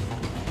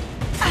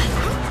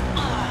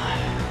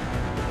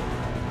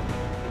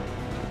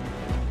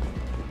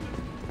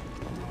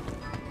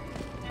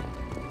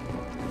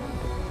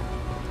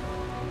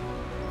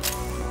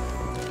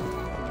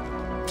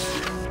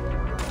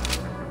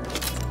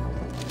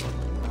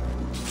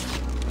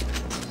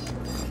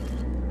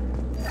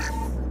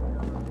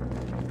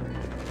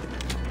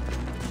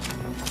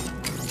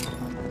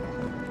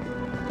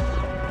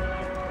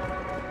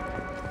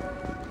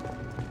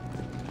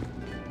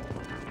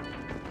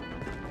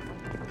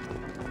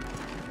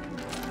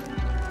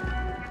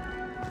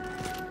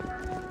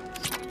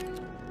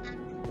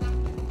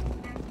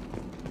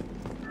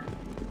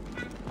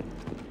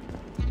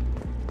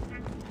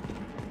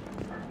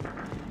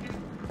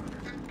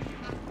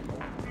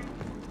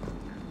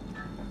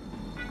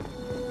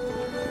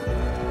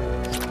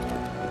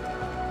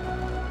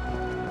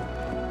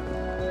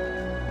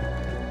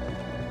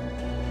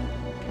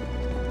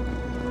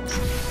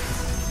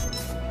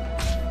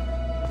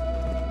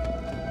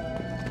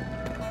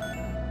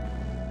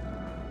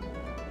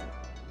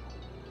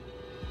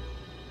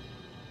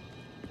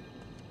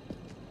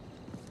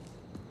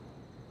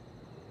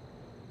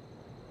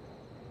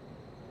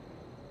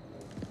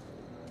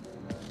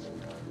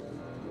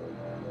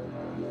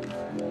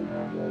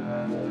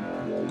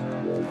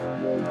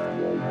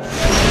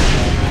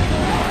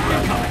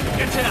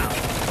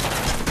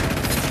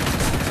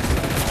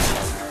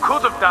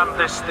 done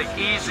this the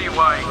easy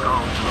way,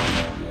 Gold.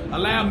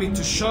 Allow me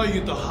to show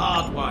you the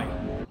hard way.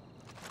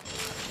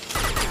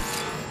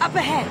 Up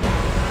ahead!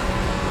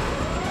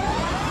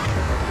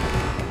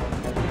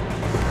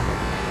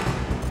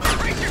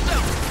 Brace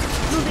yourself!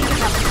 Moving to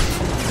cover.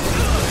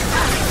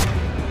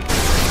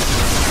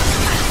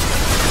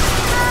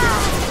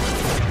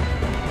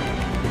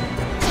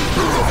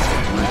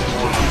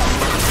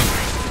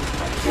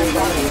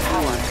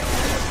 Power.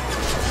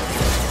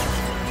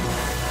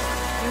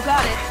 You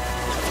got it.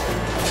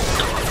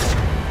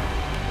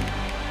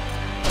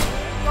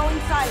 Going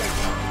silent.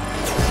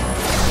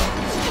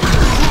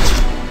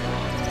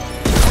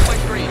 My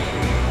screen.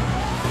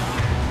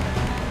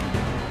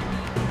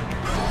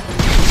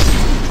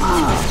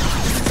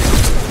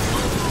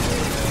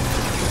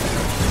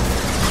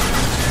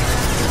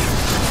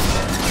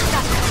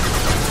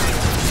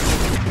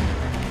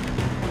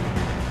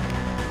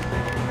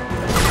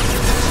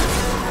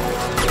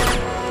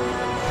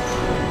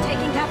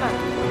 Taking cover.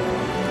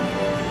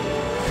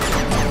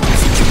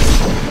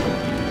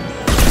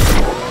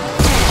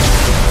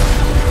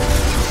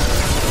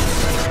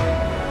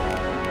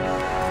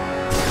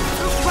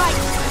 Right.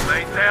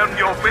 Lay down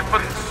your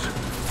weapons.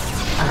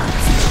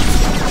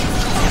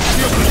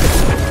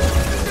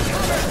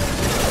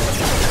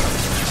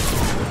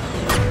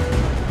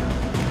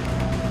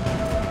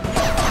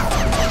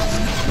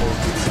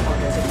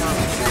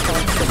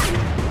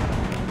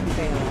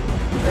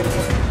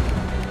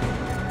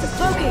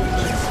 Smoking.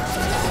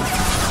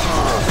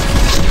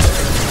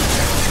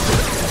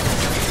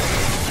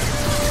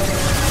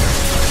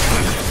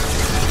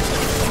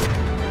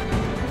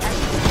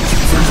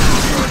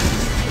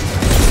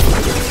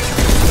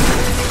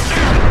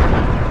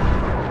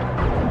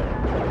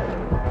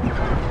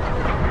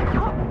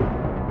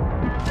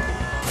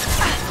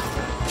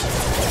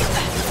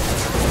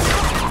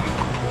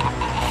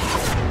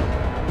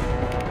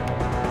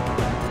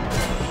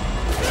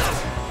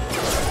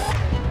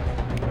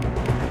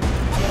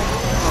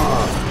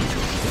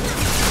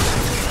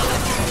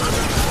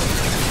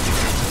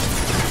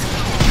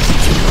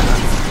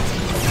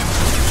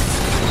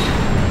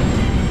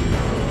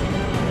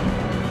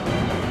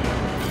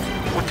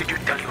 What did you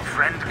tell your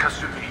friend,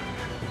 Kasumi?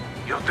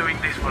 You're doing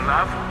this for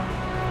love?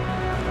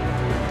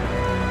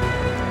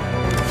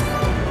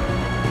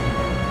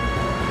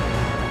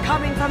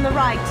 Coming from the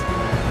right.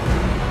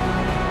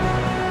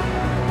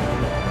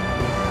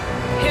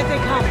 Here they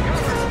come.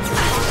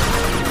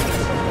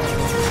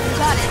 You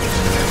got it.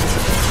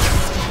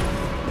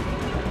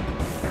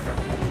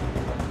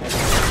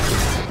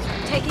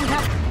 Taking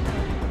cover.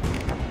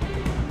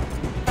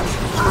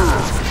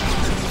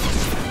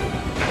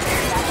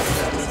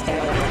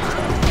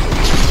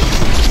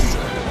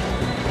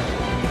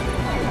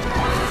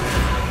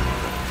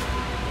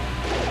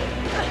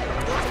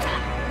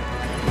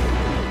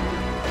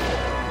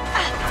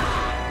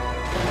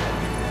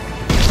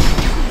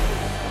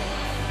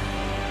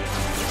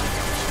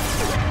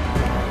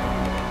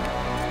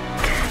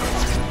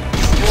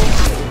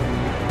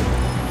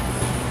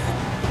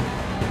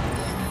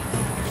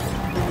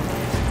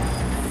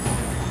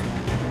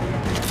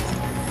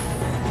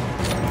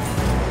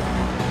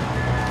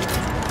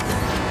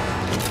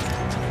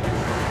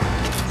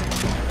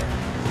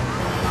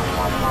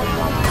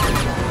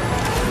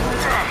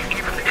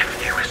 Even if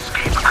you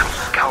escape, I'll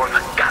scour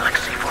the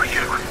galaxy for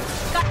you.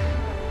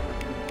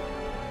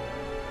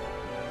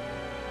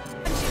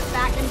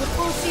 Back and with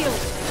full shield.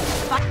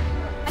 But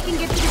I can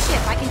get to the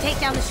ship. I can take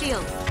down the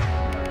shield.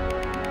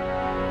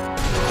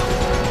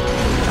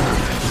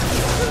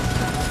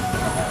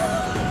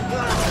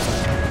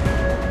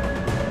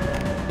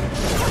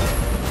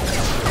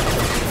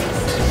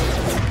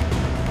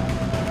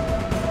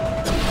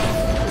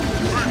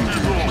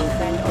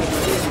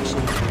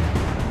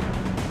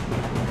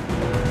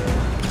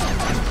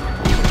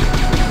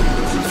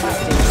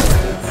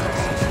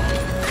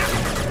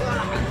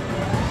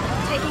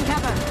 Taking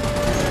cover.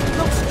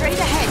 Look straight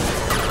ahead.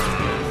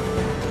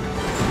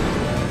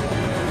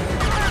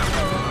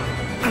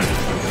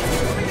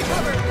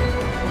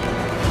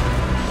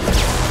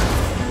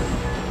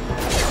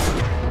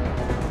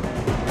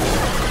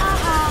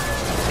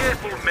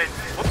 Careful, men.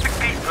 What the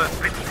keeper,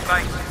 pretty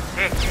face,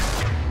 heck.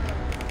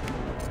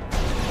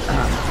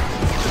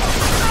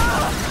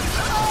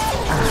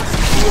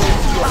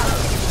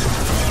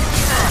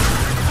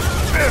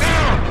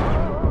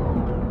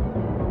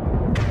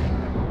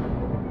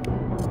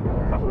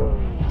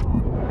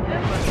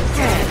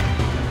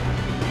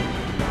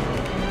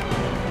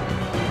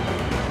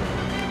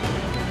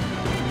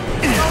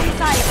 Going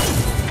silent.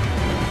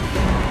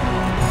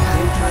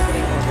 New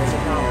targeting orders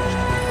acknowledged.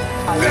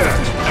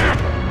 Alert.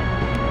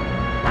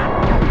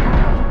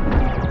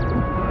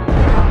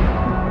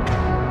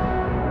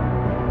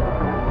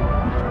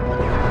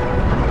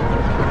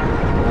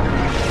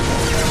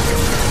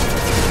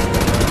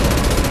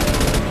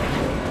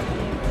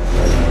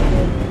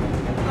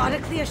 Got a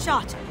clear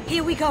shot.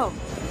 Here we go.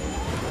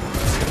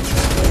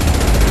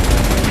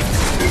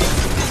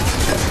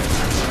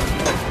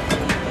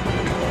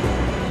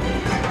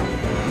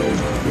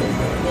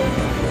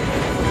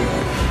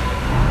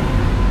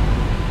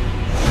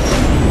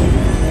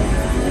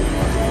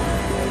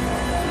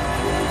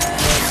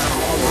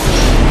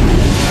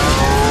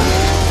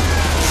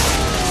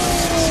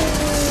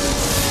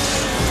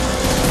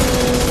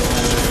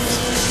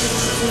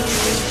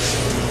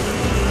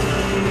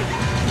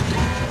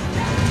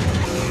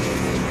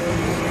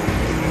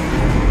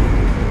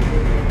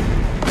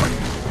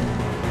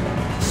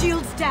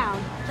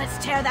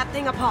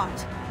 apart.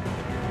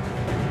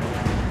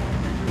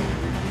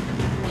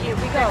 Here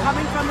we go. They're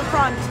coming from the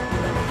front.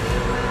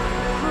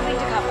 Moving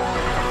to cover.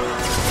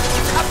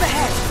 Up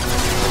ahead.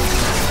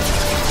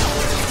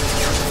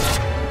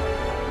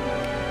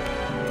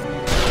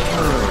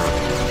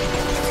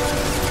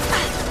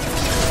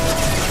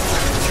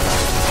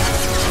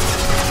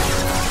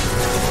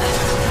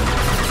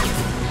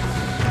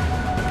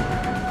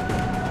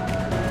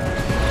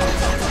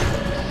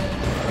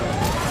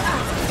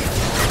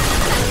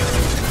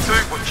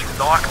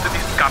 Like to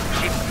this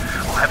gunship,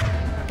 I'll have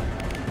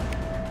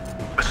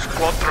a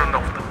squadron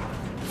of them.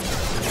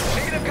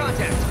 Negative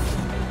contact.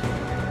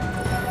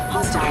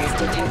 Hostiles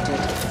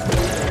detected.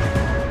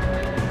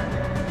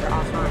 They're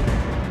offline.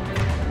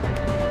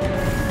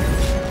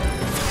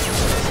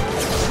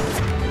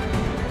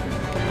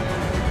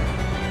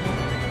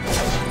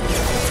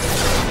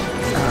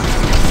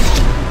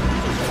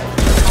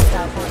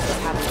 Hostile forces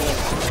have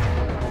engaged.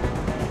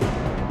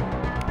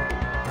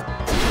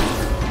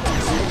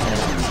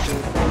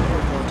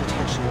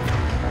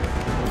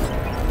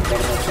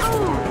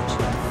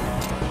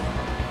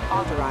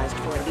 Authorized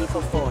for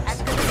lethal force.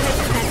 System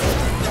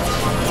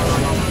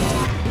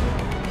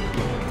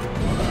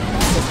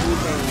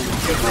failure.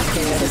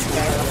 Requesting this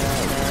barrel.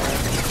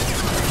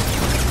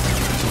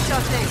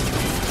 Sure thing.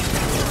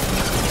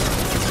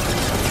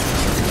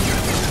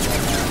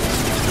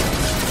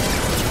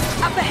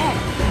 Up ahead.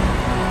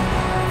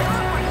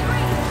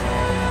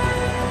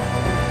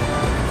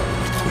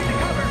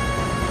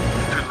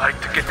 Too late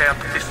to get out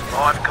of this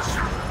alive,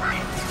 Kasumi.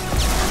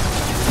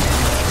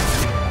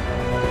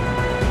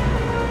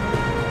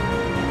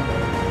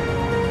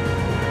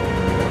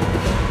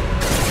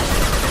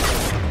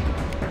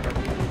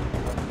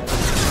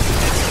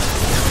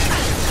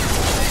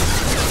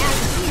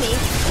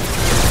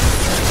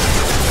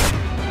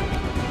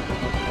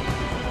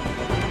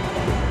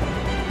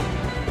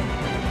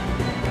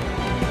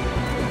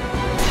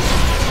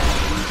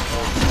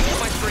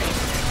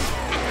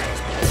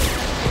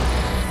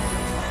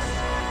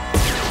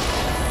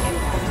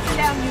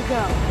 Down you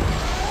go.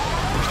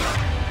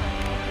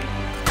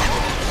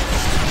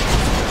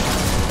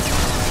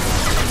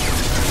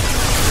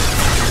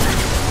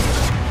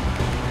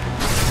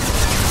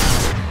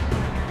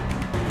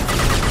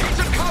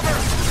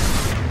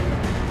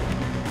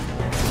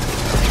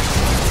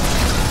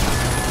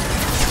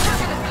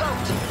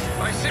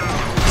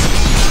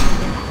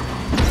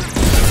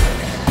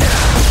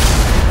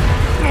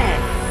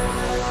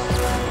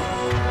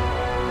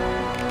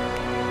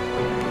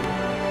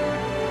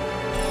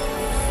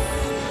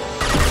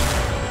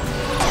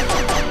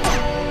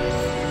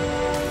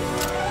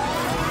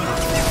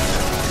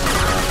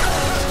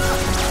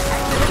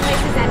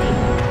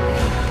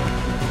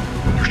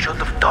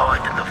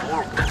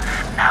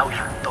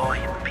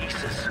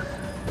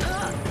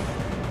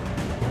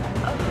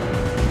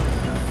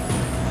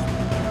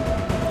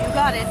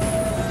 Got it.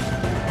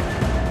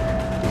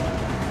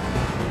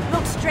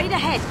 Look straight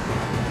ahead.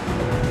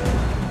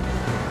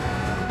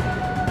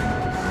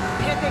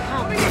 Here they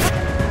come.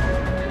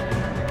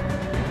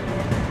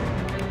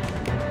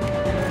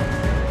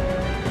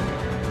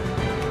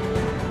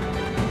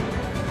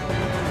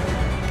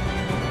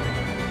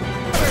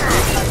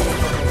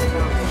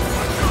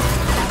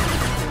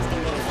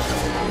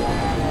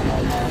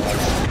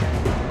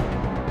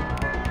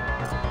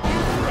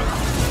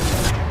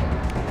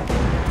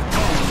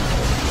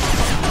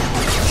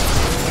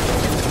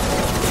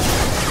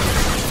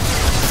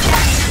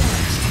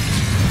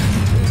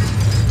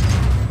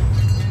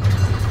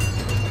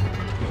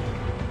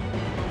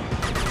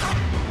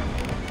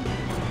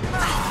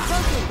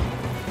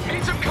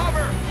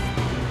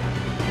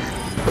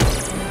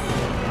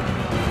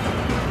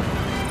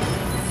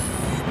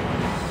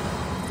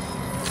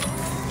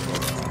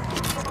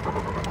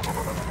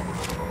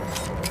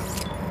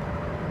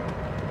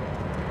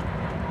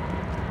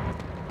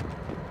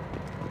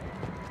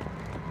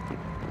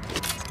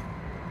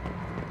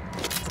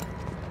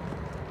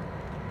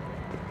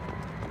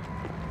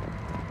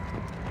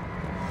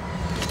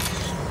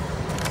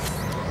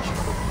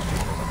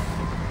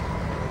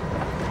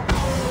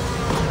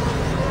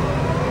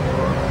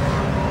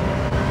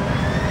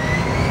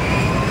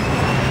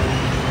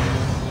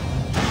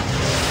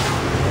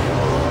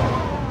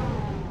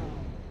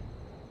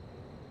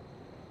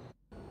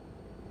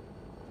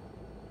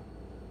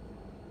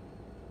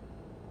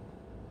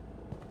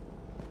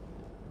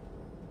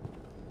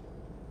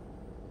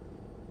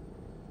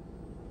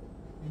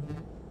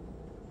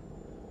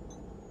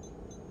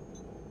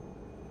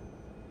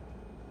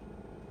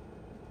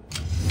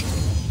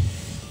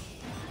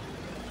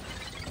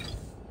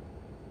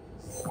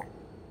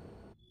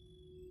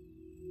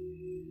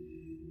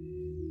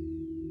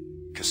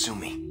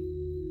 Kasumi,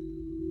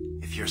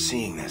 if you're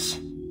seeing this,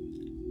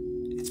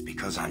 it's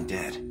because I'm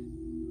dead.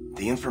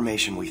 The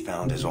information we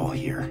found is all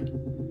here.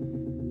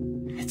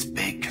 It's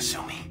big,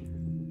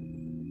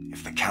 Kasumi.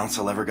 If the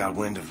Council ever got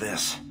wind of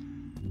this,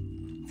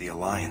 the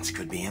Alliance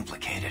could be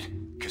implicated.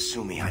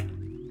 Kasumi,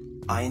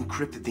 I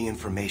encrypted the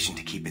information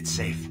to keep it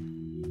safe.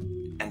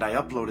 And I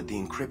uploaded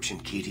the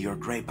encryption key to your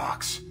gray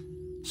box.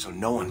 so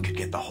no one could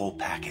get the whole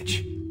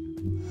package.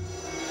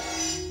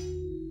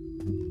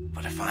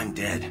 But if I'm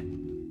dead,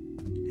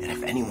 and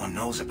if anyone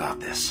knows about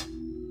this,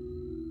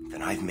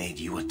 then I've made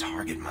you a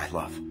target, my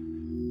love.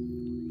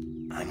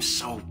 I'm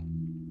so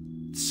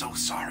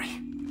sorry.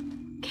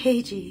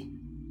 Keiji.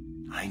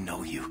 I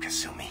know you,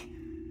 Kasumi.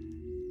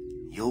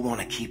 You'll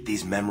want to keep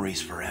these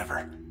memories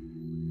forever.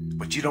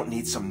 But you don't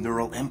need some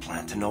neural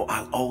implant to know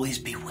I'll always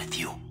be with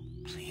you.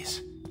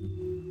 Please,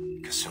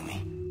 Kasumi,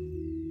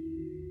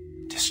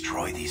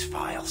 destroy these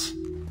files.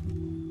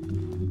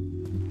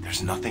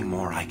 There's nothing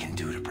more I can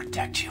do to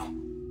protect you.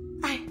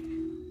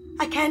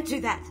 I can't do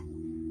that.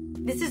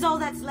 This is all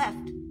that's left.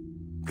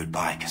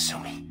 Goodbye,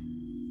 Kasumi.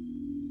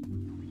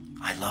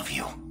 I love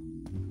you.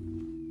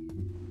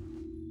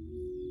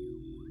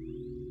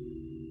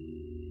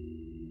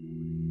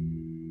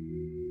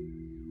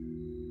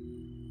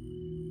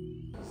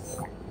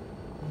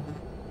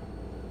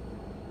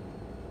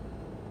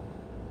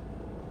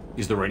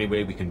 Is there any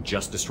way we can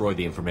just destroy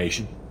the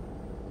information?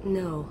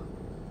 No.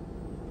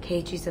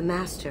 Keiji's a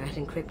master at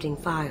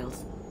encrypting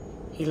files.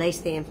 He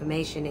laced the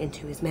information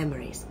into his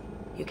memories.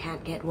 You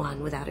can't get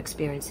one without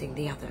experiencing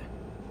the other.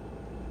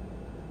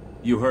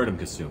 You heard him,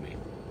 Kasumi.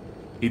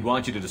 He'd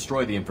want you to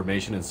destroy the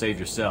information and save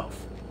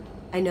yourself.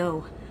 I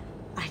know.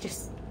 I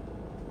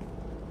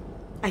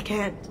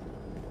can't.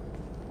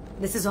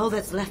 This is all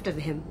that's left of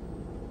him.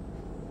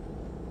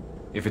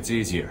 If it's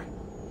easier,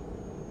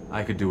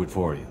 I could do it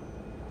for you.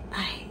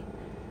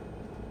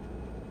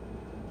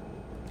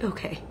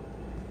 Okay.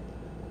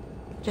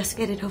 Just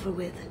get it over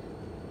with.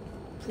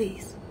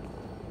 Please.